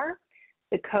webinar.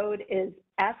 The code is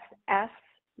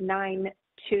SS9281.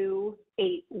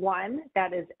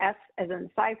 That is S as in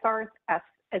Seyfarth, S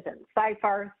as in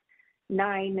Seyfarth,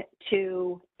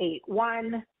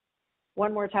 9281.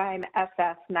 One more time,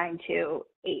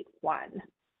 SS9281.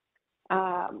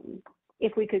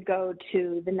 If we could go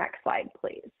to the next slide,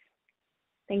 please.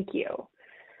 Thank you.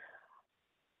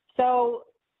 So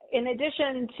in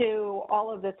addition to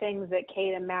all of the things that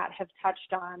Kate and Matt have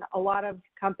touched on, a lot of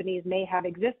companies may have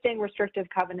existing restrictive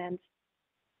covenants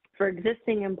for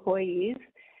existing employees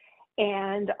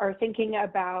and are thinking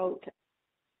about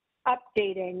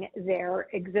updating their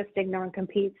existing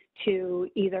non-competes to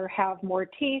either have more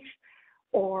teeth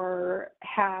or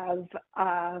have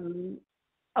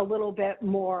a little bit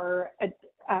more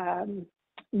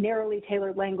narrowly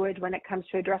tailored language when it comes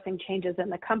to addressing changes in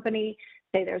the company.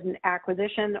 Say there's an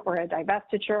acquisition or a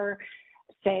divestiture.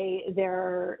 Say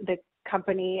the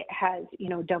company has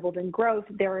doubled in growth.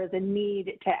 There is a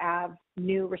need to have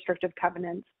new restrictive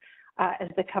covenants as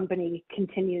the company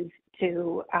continues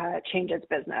to change its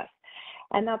business.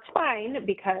 And that's fine,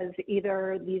 because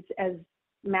either these, as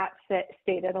Matt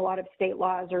stated, a lot of state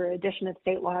laws or addition of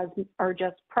state laws are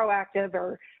just proactive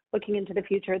or looking into the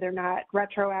future. They're not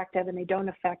retroactive and they don't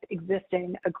affect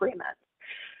existing agreements.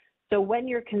 So when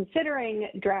you're considering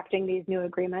drafting these new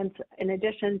agreements, in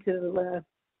addition to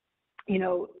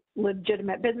the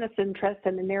legitimate business interests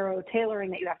and the narrow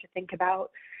tailoring that you have to think about,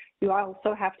 you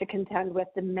also have to contend with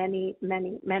the many,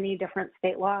 many, many different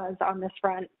state laws on this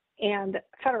front and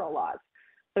federal laws.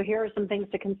 So here are some things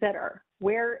to consider.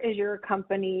 Where is your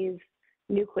company's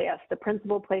nucleus, the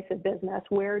principal place of business?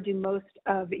 Where do most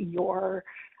of your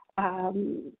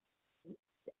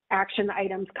action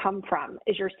items come from?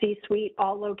 Is your C-suite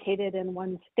all located in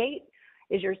one state?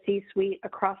 Is your C-suite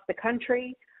across the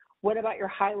country? What about your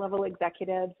high-level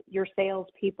executives, your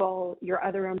salespeople, your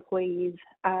other employees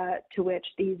to which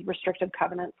these restrictive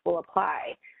covenants will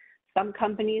apply? Some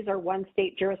companies are one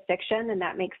state jurisdiction, and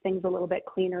that makes things a little bit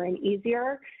cleaner and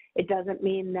easier. It doesn't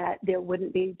mean that there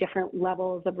wouldn't be different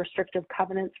levels of restrictive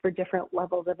covenants for different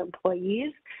levels of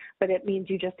employees, but it means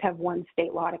you just have one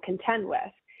state law to contend with.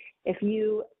 If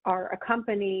you are a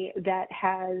company that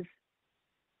has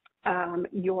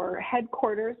your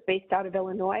headquarters based out of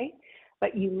Illinois,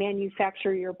 but you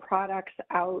manufacture your products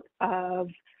out of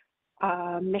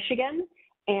Michigan,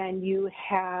 and you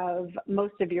have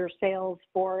most of your sales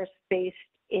force based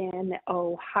in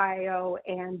Ohio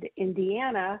and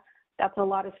Indiana, that's a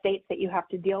lot of states that you have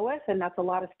to deal with, and that's a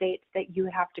lot of states that you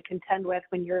have to contend with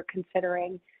when you're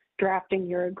considering drafting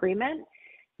your agreement,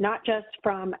 not just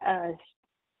from a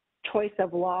choice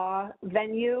of law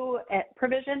venue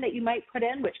provision that you might put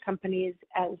in, which companies,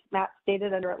 as Matt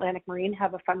stated, under Atlantic Marine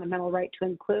have a fundamental right to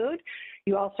include.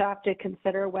 You also have to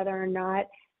consider whether or not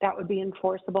that would be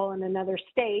enforceable in another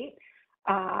state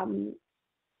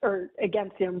or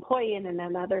against the employee in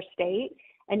another state.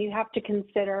 And you have to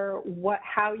consider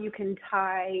how you can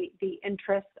tie the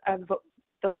interests of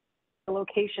the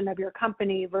location of your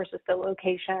company versus the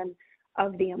location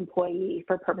of the employee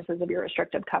for purposes of your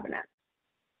restrictive covenant.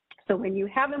 So when you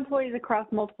have employees across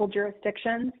multiple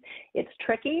jurisdictions, it's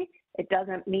tricky. It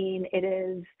doesn't mean it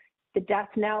is the death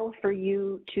knell for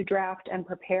you to draft and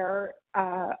prepare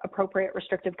appropriate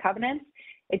restrictive covenants.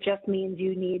 It just means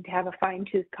you need to have a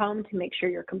fine-tooth comb to make sure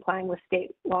you're complying with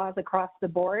state laws across the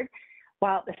board,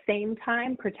 while at the same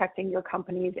time protecting your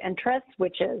company's interests,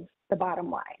 which is the bottom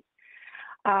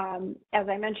line. As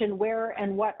I mentioned, where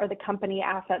and what are the company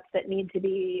assets that need to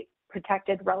be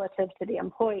protected relative to the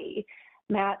employee?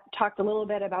 Matt talked a little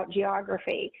bit about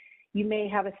geography. You may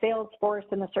have a sales force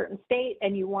in a certain state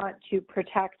and you want to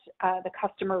protect the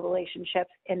customer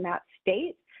relationships in that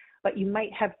state, but you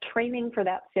might have training for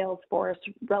that sales force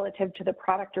relative to the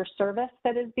product or service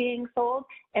that is being sold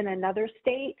in another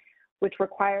state, which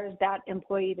requires that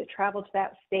employee to travel to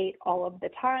that state all of the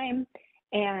time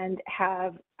and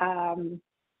have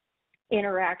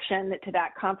interaction to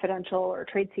that confidential or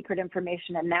trade secret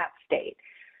information in that state.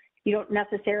 You don't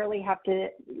necessarily have to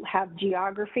have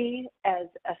geography as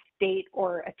a state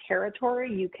or a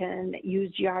territory. You can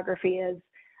use geography as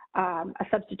a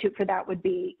substitute for that would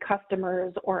be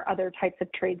customers or other types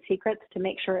of trade secrets to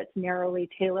make sure it's narrowly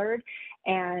tailored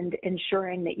and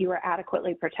ensuring that you are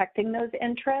adequately protecting those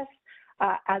interests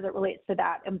as it relates to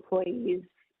that employee's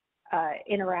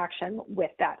interaction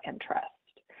with that interest.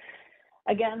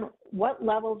 Again, what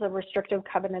levels of restrictive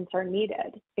covenants are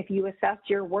needed? If you assess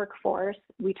your workforce,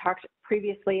 we talked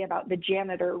previously about the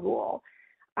janitor rule.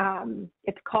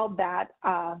 It's called that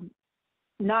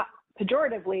not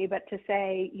pejoratively, but to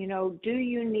say, you know, do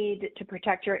you need to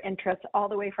protect your interests all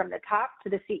the way from the top to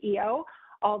the CEO,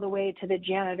 all the way to the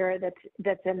janitor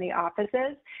that's in the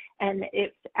offices? And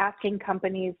it's asking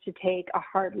companies to take a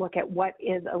hard look at what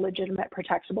is a legitimate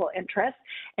protectable interest,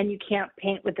 and you can't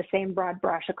paint with the same broad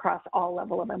brush across all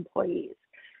level of employees.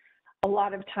 A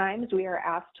lot of times we are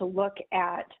asked to look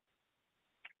at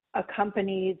a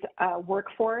company's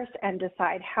workforce and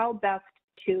decide how best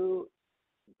to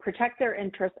protect their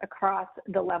interests across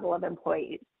the level of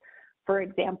employees. For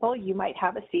example, you might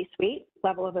have a C-suite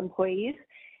level of employees,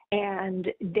 and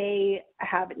they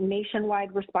have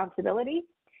nationwide responsibility.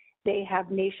 They have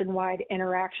nationwide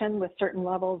interaction with certain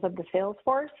levels of the sales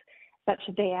force, such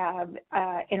that they have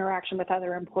interaction with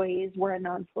other employees where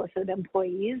non-solicited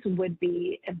employees would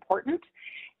be important.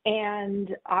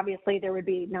 And obviously there would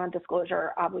be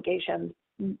non-disclosure obligations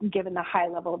given the high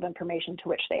level of information to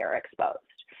which they are exposed.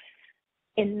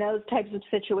 In those types of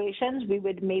situations, we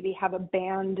would maybe have a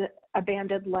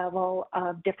banded level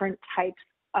of different types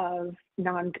of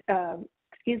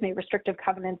restrictive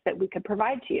covenants that we could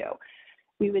provide to you.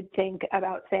 We would think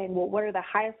about saying, well, what are the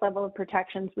highest level of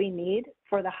protections we need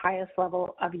for the highest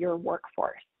level of your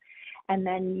workforce? And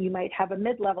then you might have a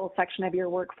mid-level section of your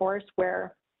workforce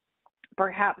where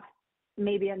perhaps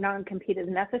maybe a non-compete is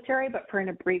necessary, but for an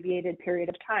abbreviated period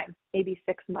of time, maybe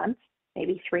 6 months,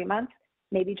 maybe 3 months,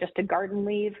 maybe just a garden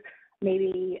leave,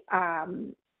 maybe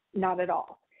not at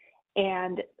all.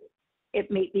 And it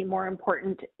may be more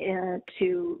important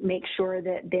to make sure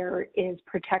that there is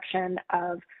protection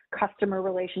of customer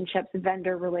relationships,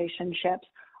 vendor relationships,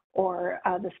 or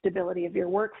the stability of your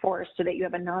workforce so that you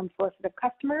have a non-solicit of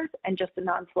customers and just a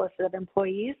non-solicit of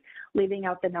employees, leaving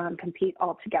out the non-compete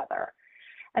altogether.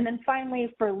 And then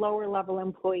finally, for lower level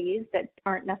employees that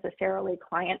aren't necessarily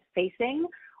client facing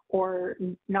or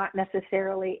not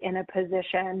necessarily in a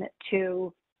position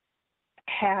to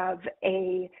have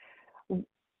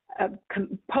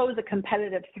pose a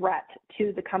competitive threat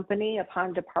to the company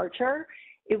upon departure,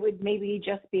 it would maybe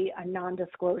just be a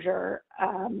non-disclosure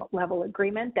level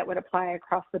agreement that would apply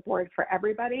across the board for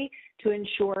everybody to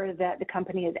ensure that the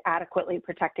company is adequately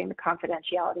protecting the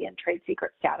confidentiality and trade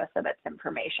secret status of its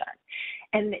information.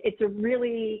 And it's a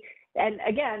really, and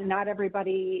again, not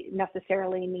everybody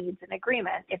necessarily needs an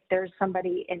agreement. If there's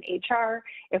somebody in HR,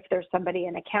 if there's somebody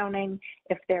in accounting,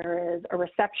 if there is a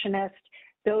receptionist,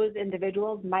 those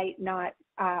individuals might not,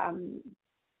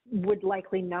 would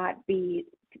likely not be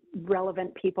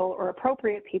relevant people or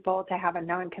appropriate people to have a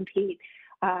non-compete,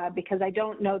 because I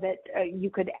don't know that you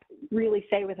could really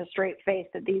say with a straight face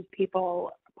that these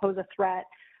people pose a threat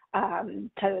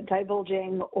to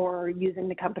divulging or using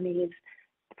the company's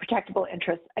protectable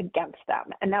interests against them.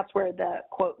 And that's where the,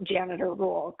 quote, janitor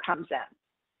rule comes in.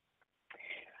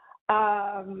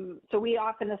 So we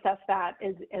often assess that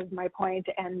is my point,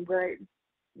 and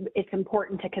it's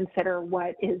important to consider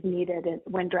what is needed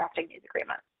when drafting these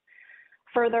agreements.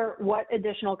 Further, what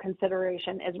additional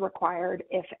consideration is required,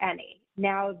 if any?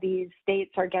 Now these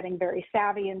states are getting very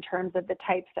savvy in terms of the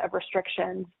types of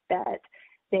restrictions that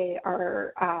they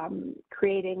are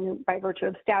creating by virtue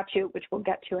of statute, which we'll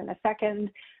get to in a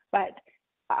second, but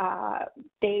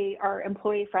they are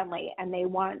employee friendly, and they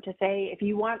want to say, if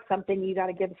you want something, you got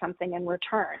to give something in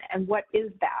return. And what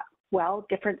is that? Well,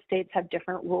 different states have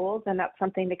different rules, and that's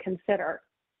something to consider.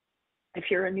 If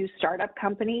you're a new startup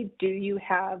company, do you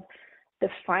have the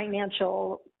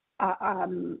financial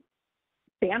bandwidth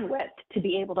to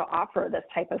be able to offer this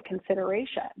type of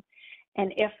consideration?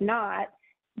 And if not,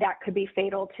 that could be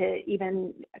fatal to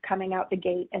even coming out the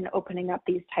gate and opening up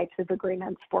these types of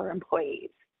agreements for employees.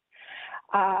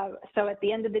 So at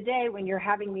the end of the day, when you're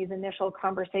having these initial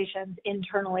conversations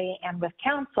internally and with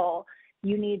counsel,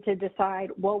 you need to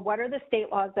decide, well, what are the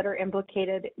state laws that are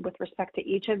implicated with respect to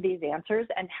each of these answers,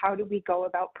 and how do we go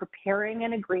about preparing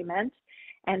an agreement,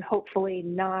 and hopefully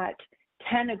not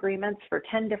 10 agreements for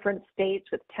 10 different states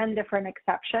with 10 different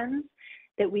exceptions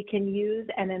that we can use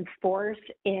and enforce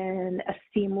in a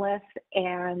seamless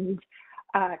and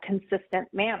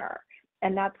consistent manner.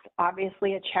 And that's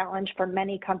obviously a challenge for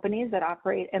many companies that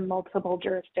operate in multiple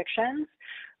jurisdictions.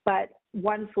 But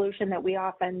one solution that we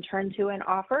often turn to and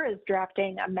offer is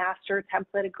drafting a master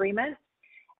template agreement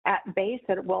at base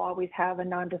that will always have a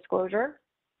non-disclosure,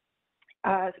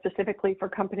 specifically for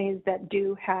companies that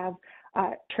do have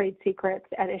trade secrets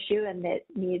at issue and that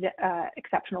need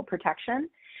exceptional protection.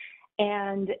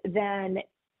 And then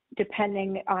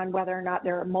depending on whether or not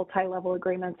there are multi-level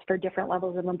agreements for different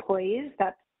levels of employees,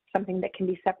 that's something that can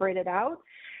be separated out.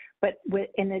 But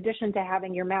in addition to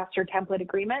having your master template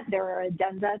agreement, there are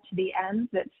addenda to the ends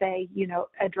that say,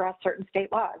 address certain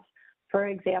state laws. For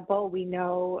example, we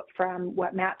know from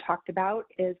what Matt talked about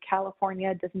is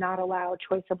California does not allow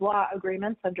choice of law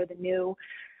agreements under the new,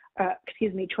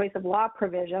 choice of law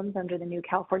provisions under the new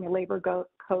California Labor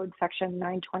Code Section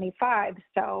 925.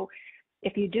 So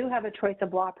if you do have a choice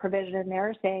of law provision in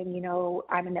there saying,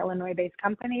 I'm an Illinois-based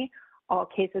company, all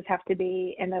cases have to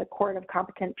be in a court of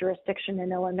competent jurisdiction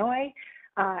in Illinois,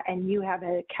 and you have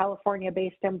a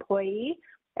California-based employee,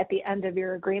 at the end of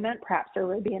your agreement, perhaps there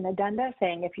would be an addenda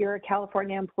saying if you're a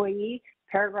California employee,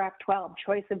 paragraph 12,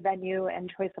 choice of venue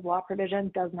and choice of law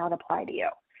provision does not apply to you.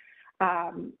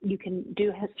 You can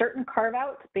do certain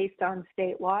carve-outs based on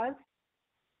state laws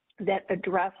that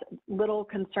address little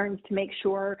concerns to make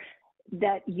sure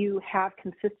that you have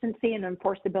consistency and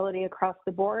enforceability across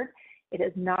the board. It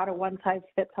is not a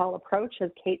one-size-fits-all approach,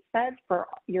 as Kate said, for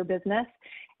your business.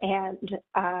 And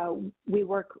we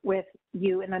work with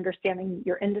you in understanding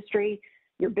your industry,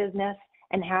 your business,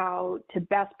 and how to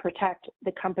best protect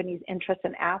the company's interests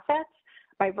and assets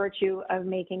by virtue of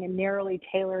making a narrowly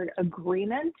tailored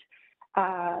agreement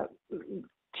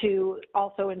to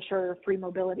also ensure free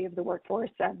mobility of the workforce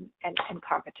and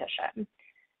competition.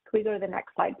 Can we go to the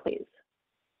next slide, please?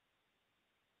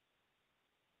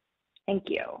 Thank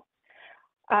you.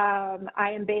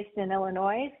 I am based in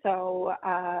Illinois, so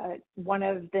one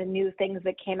of the new things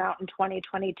that came out in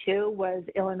 2022 was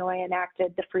Illinois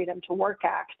enacted the Freedom to Work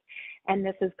Act, and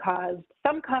this has caused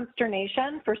some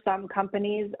consternation for some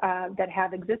companies that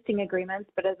have existing agreements,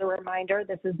 but as a reminder,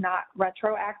 this is not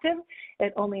retroactive.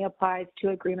 It only applies to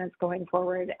agreements going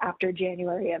forward after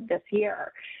January of this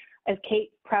year. As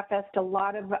Kate prefaced, a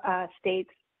lot of states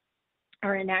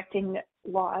are enacting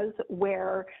laws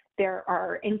where there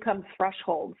are income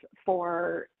thresholds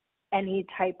for any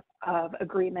type of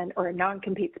agreement or a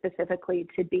non-compete specifically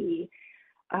to be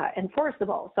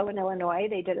enforceable. So in Illinois,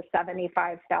 they did a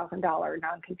 $75,000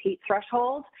 non-compete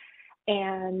threshold,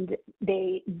 and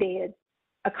they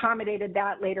accommodated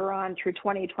that later on through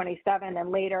 2027 and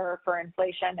later for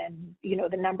inflation, and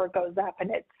the number goes up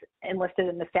and it's enlisted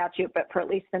in the statute, but for at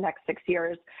least the next 6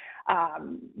 years,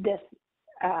 the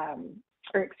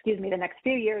next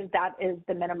few years, that is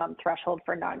the minimum threshold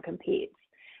for non-competes.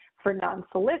 For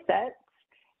non-solicits,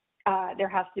 there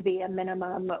has to be a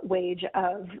minimum wage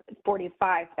of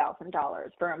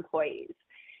 $45,000 for employees.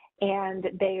 And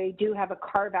they do have a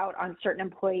carve out on certain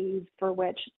employees for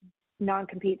which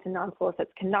non-competes and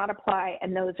non-solicits cannot apply,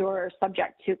 and those who are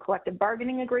subject to collective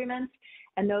bargaining agreements,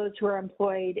 and those who are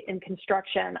employed in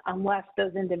construction, unless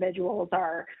those individuals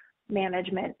are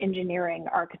management, engineering,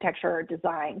 architecture, or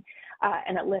design,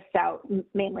 and it lists out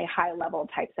mainly high-level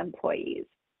types of employees.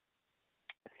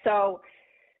 So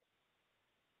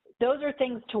those are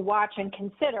things to watch and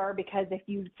consider, because if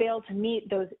you fail to meet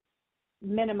those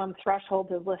minimum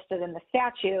thresholds as listed in the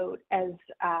statute, as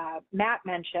Matt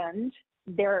mentioned,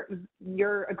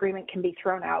 your agreement can be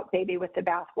thrown out, baby with the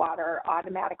bathwater,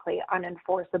 automatically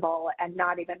unenforceable, and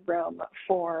not even room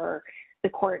for the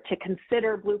court to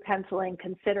consider blue penciling,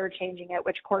 consider changing it,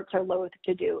 which courts are loath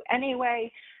to do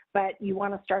anyway. But you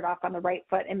want to start off on the right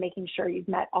foot and making sure you've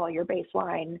met all your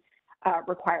baseline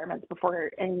requirements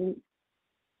before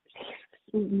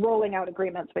rolling out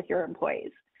agreements with your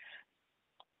employees.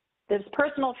 This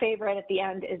personal favorite at the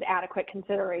end is adequate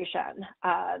consideration.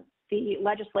 The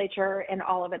legislature, in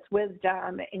all of its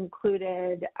wisdom,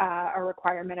 included a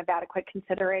requirement of adequate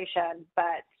consideration,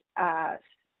 but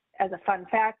as a fun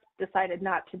fact, decided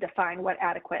not to define what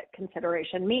adequate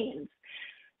consideration means.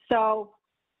 So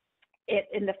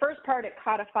in the first part, it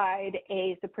codified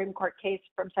a Supreme Court case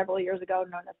from several years ago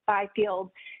known as Seyfarth,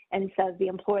 and says the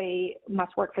employee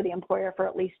must work for the employer for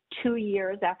at least 2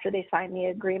 years after they sign the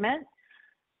agreement,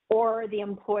 or the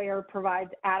employer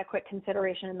provides adequate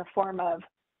consideration in the form of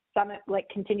like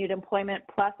continued employment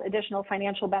plus additional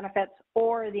financial benefits,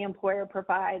 or the employer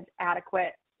provides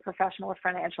adequate professional or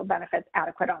financial benefits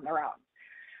adequate on their own.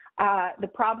 The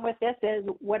problem with this is,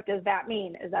 what does that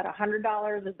mean? Is that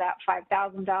 $100? Is that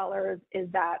 $5,000? Is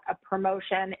that a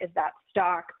promotion? Is that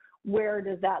stock? Where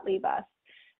does that leave us?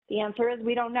 The answer is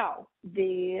we don't know.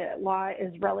 The law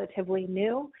is relatively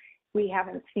new. We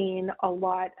haven't seen a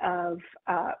lot of,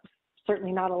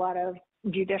 certainly not a lot of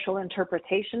judicial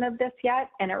interpretation of this yet,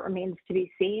 and it remains to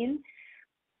be seen.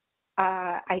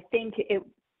 I think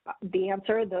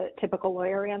the typical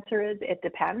lawyer answer is it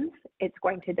depends. It's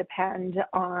going to depend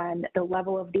on the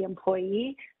level of the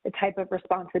employee, the type of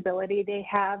responsibility they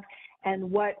have, and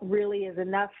what really is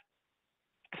enough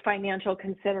financial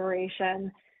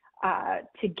consideration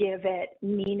to give it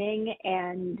meaning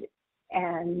and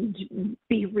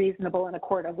be reasonable in a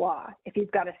court of law. If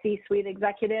you've got a C-suite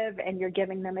executive and you're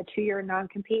giving them a 2-year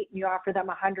non-compete and you offer them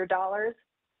 $100,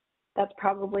 that's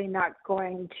probably not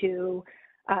going to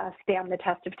stand the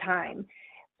test of time.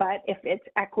 But if it's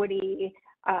equity,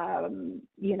 an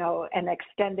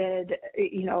extended,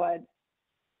 a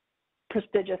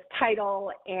prestigious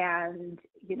title, and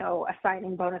a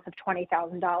signing bonus of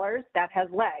 $20,000, that has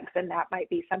legs, and that might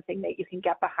be something that you can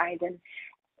get behind and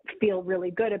feel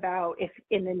really good about if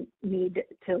in the need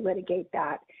to litigate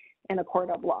that in a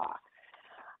court of law.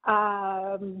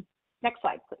 Next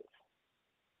slide, please.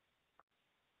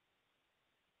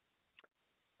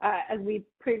 As we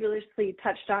previously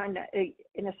touched on,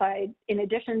 in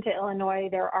addition to Illinois,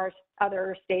 there are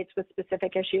other states with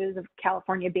specific issues, of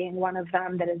California being one of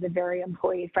them, that is a very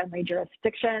employee-friendly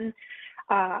jurisdiction.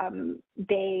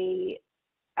 They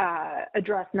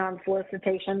address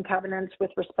non-solicitation covenants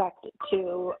with respect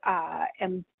to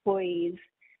employees,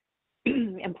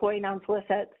 employee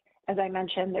non-solicits. As I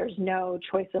mentioned, there's no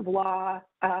choice of law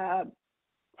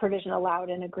provision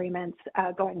allowed in agreements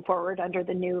going forward under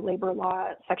the new labor law,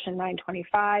 Section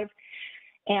 925.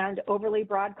 And overly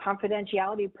broad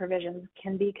confidentiality provisions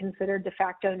can be considered de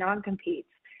facto non-competes.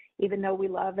 Even though we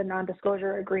love a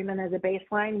non-disclosure agreement as a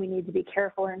baseline, we need to be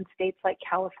careful in states like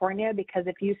California, because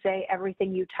if you say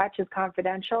everything you touch is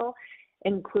confidential,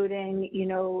 including,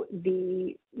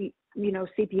 the,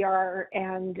 CPR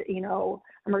and,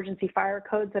 emergency fire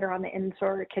codes that are on the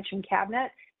in-store kitchen cabinet,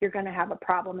 you're going to have a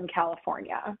problem in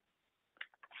California.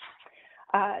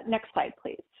 Next slide,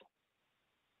 please.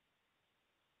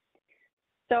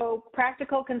 So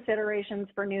practical considerations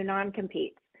for new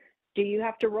non-competes. Do you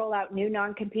have to roll out new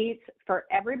non-competes for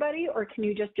everybody, or can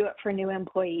you just do it for new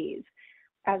employees?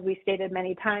 As we stated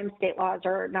many times, state laws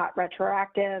are not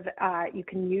retroactive. You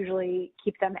can usually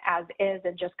keep them as is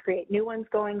and just create new ones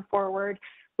going forward,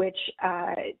 which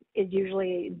is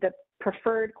usually the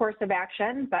preferred course of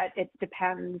action, but it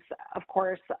depends, of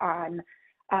course, on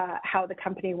how the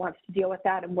company wants to deal with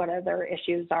that and what other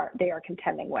issues they are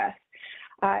contending with.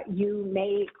 You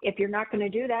may, if you're not going to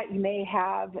do that, you may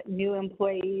have new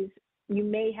employees. You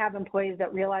may have employees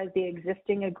that realize the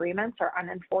existing agreements are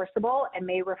unenforceable and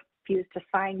may refuse to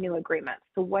sign new agreements.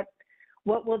 So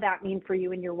what will that mean for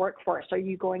you in your workforce? Are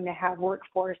you going to have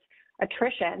workforce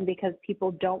attrition because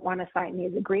people don't want to sign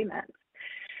these agreements?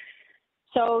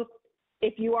 So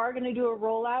if you are going to do a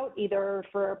rollout, either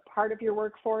for part of your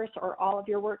workforce or all of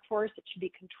your workforce, it should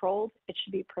be controlled. It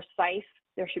should be precise.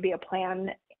 There should be a plan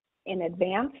in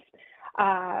advance.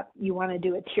 You want to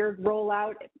do a tiered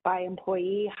rollout by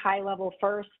employee, high level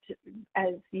first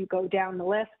as you go down the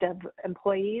list of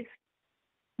employees.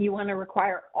 You want to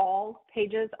require all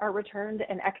pages are returned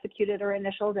and executed or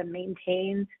initialed and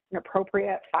maintain an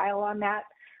appropriate file on that.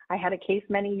 I had a case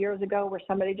many years ago where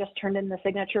somebody just turned in the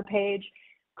signature page.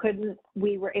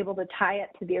 We were able to tie it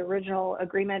to the original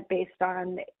agreement based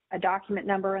on a document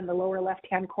number in the lower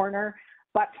left-hand corner.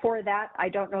 But for that, I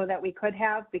don't know that we could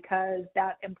have, because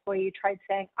that employee tried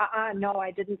saying, no,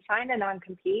 I didn't sign a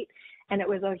non-compete, and it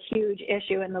was a huge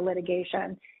issue in the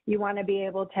litigation. You want to be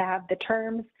able to have the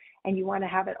terms, and you want to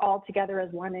have it all together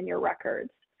as one in your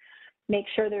records. Make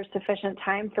sure there's sufficient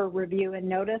time for review and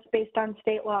notice based on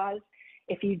state laws.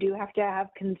 If you do have to have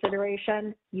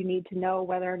consideration, you need to know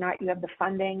whether or not you have the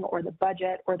funding or the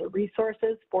budget or the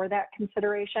resources for that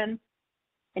consideration.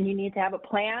 And you need to have a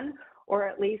plan, or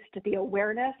at least the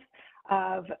awareness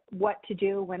of what to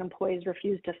do when employees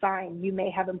refuse to sign. You may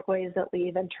have employees that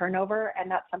leave and turnover, and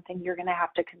that's something you're going to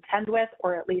have to contend with,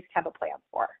 or at least have a plan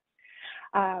for.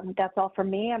 That's all from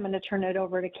me. I'm going to turn it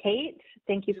over to Kate.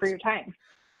 Thank you for your time.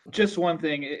 Just one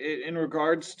thing, in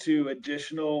regards to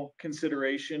additional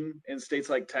consideration in states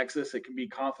like Texas, it can be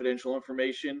confidential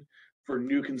information for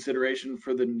new consideration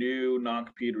for the new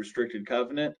non-compete restricted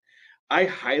covenant. I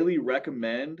highly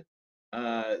recommend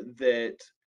that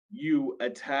you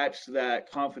attach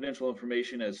that confidential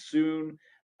information as soon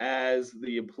as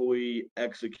the employee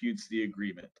executes the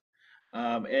agreement.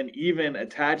 And even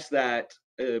attach that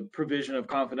provision of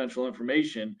confidential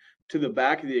information to the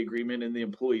back of the agreement in the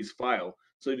employee's file,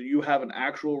 so that you have an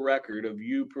actual record of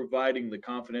you providing the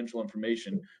confidential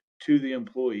information to the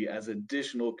employee as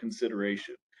additional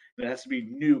consideration. And it has to be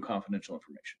new confidential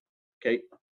information. Okay.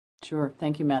 Sure.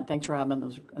 Thank you, Matt. Thanks,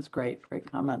 Robin. That's great.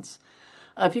 Great comments.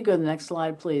 If you go to the next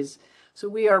slide, please. So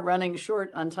we are running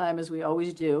short on time, as we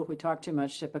always do. We talk too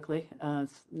much typically.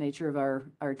 It's the nature of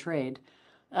our trade.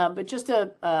 But just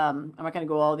to, I'm not going to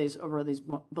go over these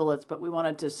bullets, but we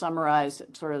wanted to summarize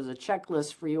sort of as a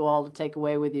checklist for you all to take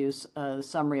away with you a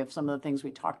summary of some of the things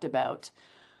we talked about.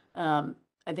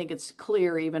 I think it's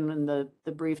clear, even in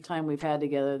the brief time we've had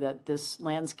together, that this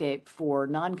landscape for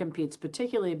non-competes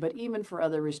particularly, but even for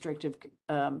other restrictive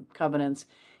covenants,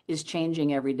 is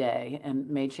changing every day and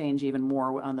may change even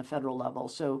more on the federal level.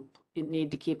 So you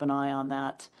need to keep an eye on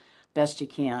that best you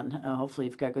can. Hopefully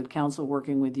you've got good counsel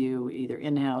working with you, either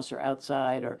in-house or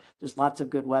outside, or there's lots of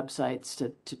good websites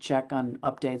to check on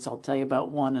updates. I'll tell you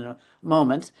about one in a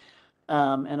moment,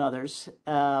 and others.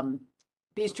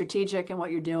 Be strategic in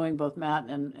what you're doing. Both Matt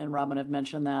and Robin have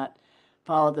mentioned that.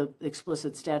 Follow the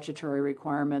explicit statutory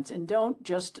requirements, and don't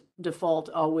just default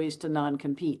always to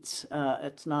non-competes.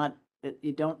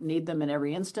 You don't need them in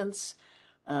every instance.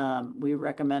 We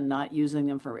recommend not using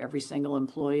them for every single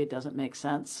employee. It doesn't make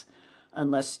sense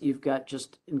unless you've got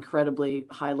just incredibly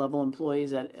high-level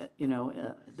employees that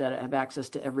that have access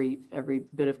to every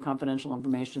bit of confidential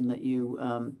information that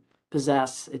you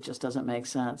possess. It just doesn't make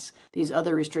sense. These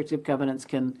other restrictive covenants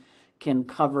can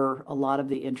cover a lot of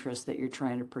the interests that you're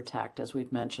trying to protect, as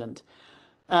we've mentioned.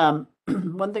 One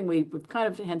thing we've kind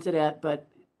of hinted at, but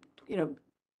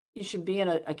you should be in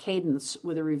a cadence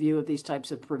with a review of these types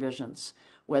of provisions.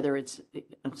 Whether it's,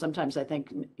 sometimes I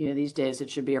think, these days it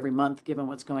should be every month given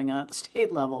what's going on at the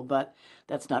state level, but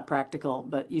that's not practical.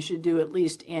 But you should do at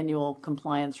least annual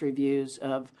compliance reviews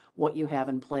of what you have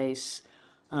in place,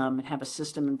 and have a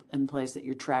system in place that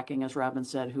you're tracking, as Robin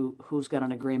said, who's got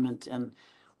an agreement and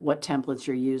what templates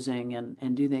you're using,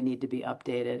 and do they need to be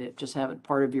updated. Just have it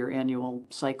part of your annual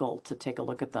cycle to take a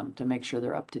look at them to make sure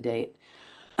they're up to date.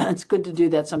 It's good to do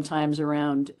that sometimes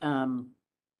around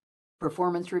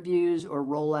performance reviews or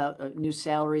roll out new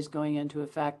salaries going into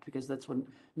effect, because that's when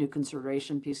new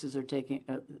consideration pieces are taking,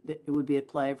 it would be at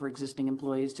play for existing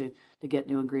employees to get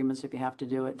new agreements if you have to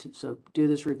do it. So do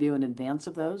this review in advance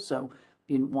of those. So if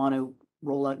you want to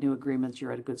roll out new agreements,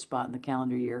 you're at a good spot in the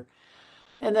calendar year.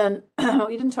 And then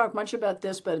we didn't talk much about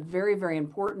this, but very, very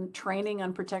important training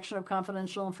on protection of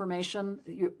confidential information,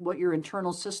 what your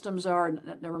internal systems are,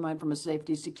 never mind from a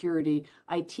safety, security,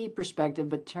 IT perspective,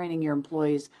 but training your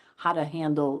employees how to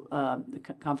handle the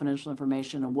confidential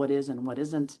information and what is and what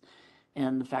isn't,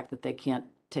 and the fact that they can't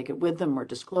take it with them or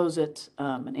disclose it,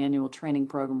 an annual training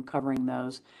program covering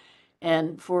those.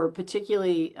 And for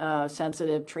particularly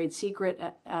sensitive trade secret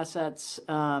assets,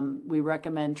 we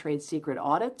recommend trade secret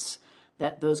audits.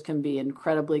 That those can be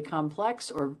incredibly complex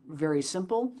or very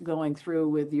simple, going through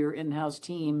with your in-house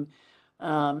team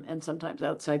and sometimes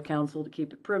outside counsel to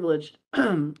keep it privileged,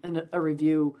 and a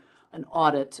review, an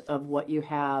audit of what you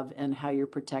have and how you're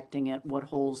protecting it, what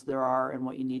holes there are, and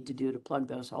what you need to do to plug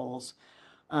those holes.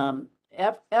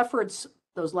 Efforts,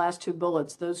 those last two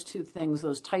bullets, those two things,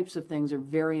 those types of things are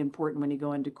very important when you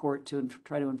go into court to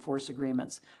try to enforce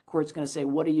agreements. Court's going to say,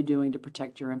 what are you doing to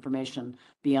protect your information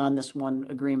beyond this one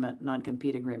agreement,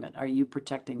 non-compete agreement? Are you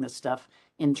protecting this stuff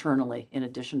internally in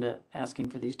addition to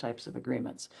asking for these types of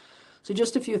agreements? So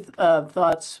just a few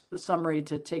thoughts, a summary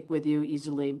to take with you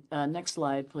easily. Next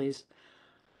slide, please.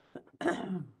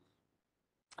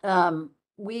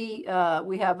 We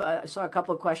have, I saw a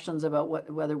couple of questions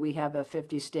about whether we have a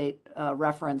 50-state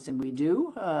reference, and we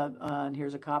do. And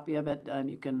here's a copy of it.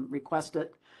 You can request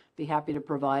it. Be happy to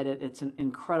provide it. It's an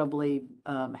incredibly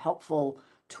helpful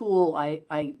tool.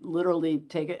 I literally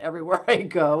take it everywhere I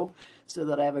go so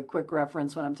that I have a quick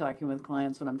reference when I'm talking with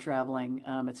clients, when I'm traveling.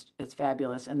 It's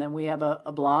fabulous. And then we have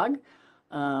a blog.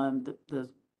 The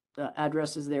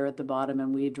address is there at the bottom,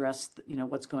 and we address,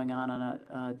 what's going on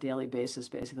a daily basis,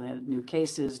 basically new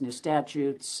cases, new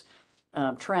statutes,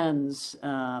 trends.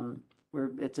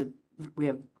 We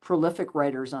have prolific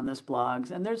writers on this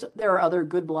blogs, and there are other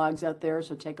good blogs out there.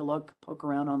 So take a look, poke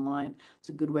around online. It's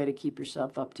a good way to keep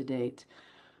yourself up to date.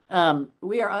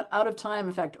 We are out of time.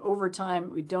 In fact, over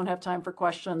time. We don't have time for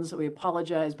questions. We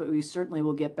apologize, but we certainly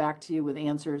will get back to you with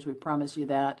answers. We promise you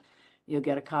that. You'll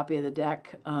get a copy of the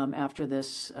deck after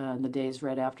this, in the days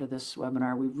right after this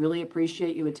webinar. We really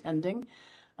appreciate you attending.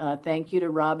 Thank you to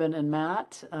Robin and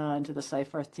Matt and to the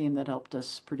Seyfarth team that helped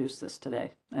us produce this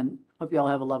today. And hope you all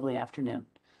have a lovely afternoon.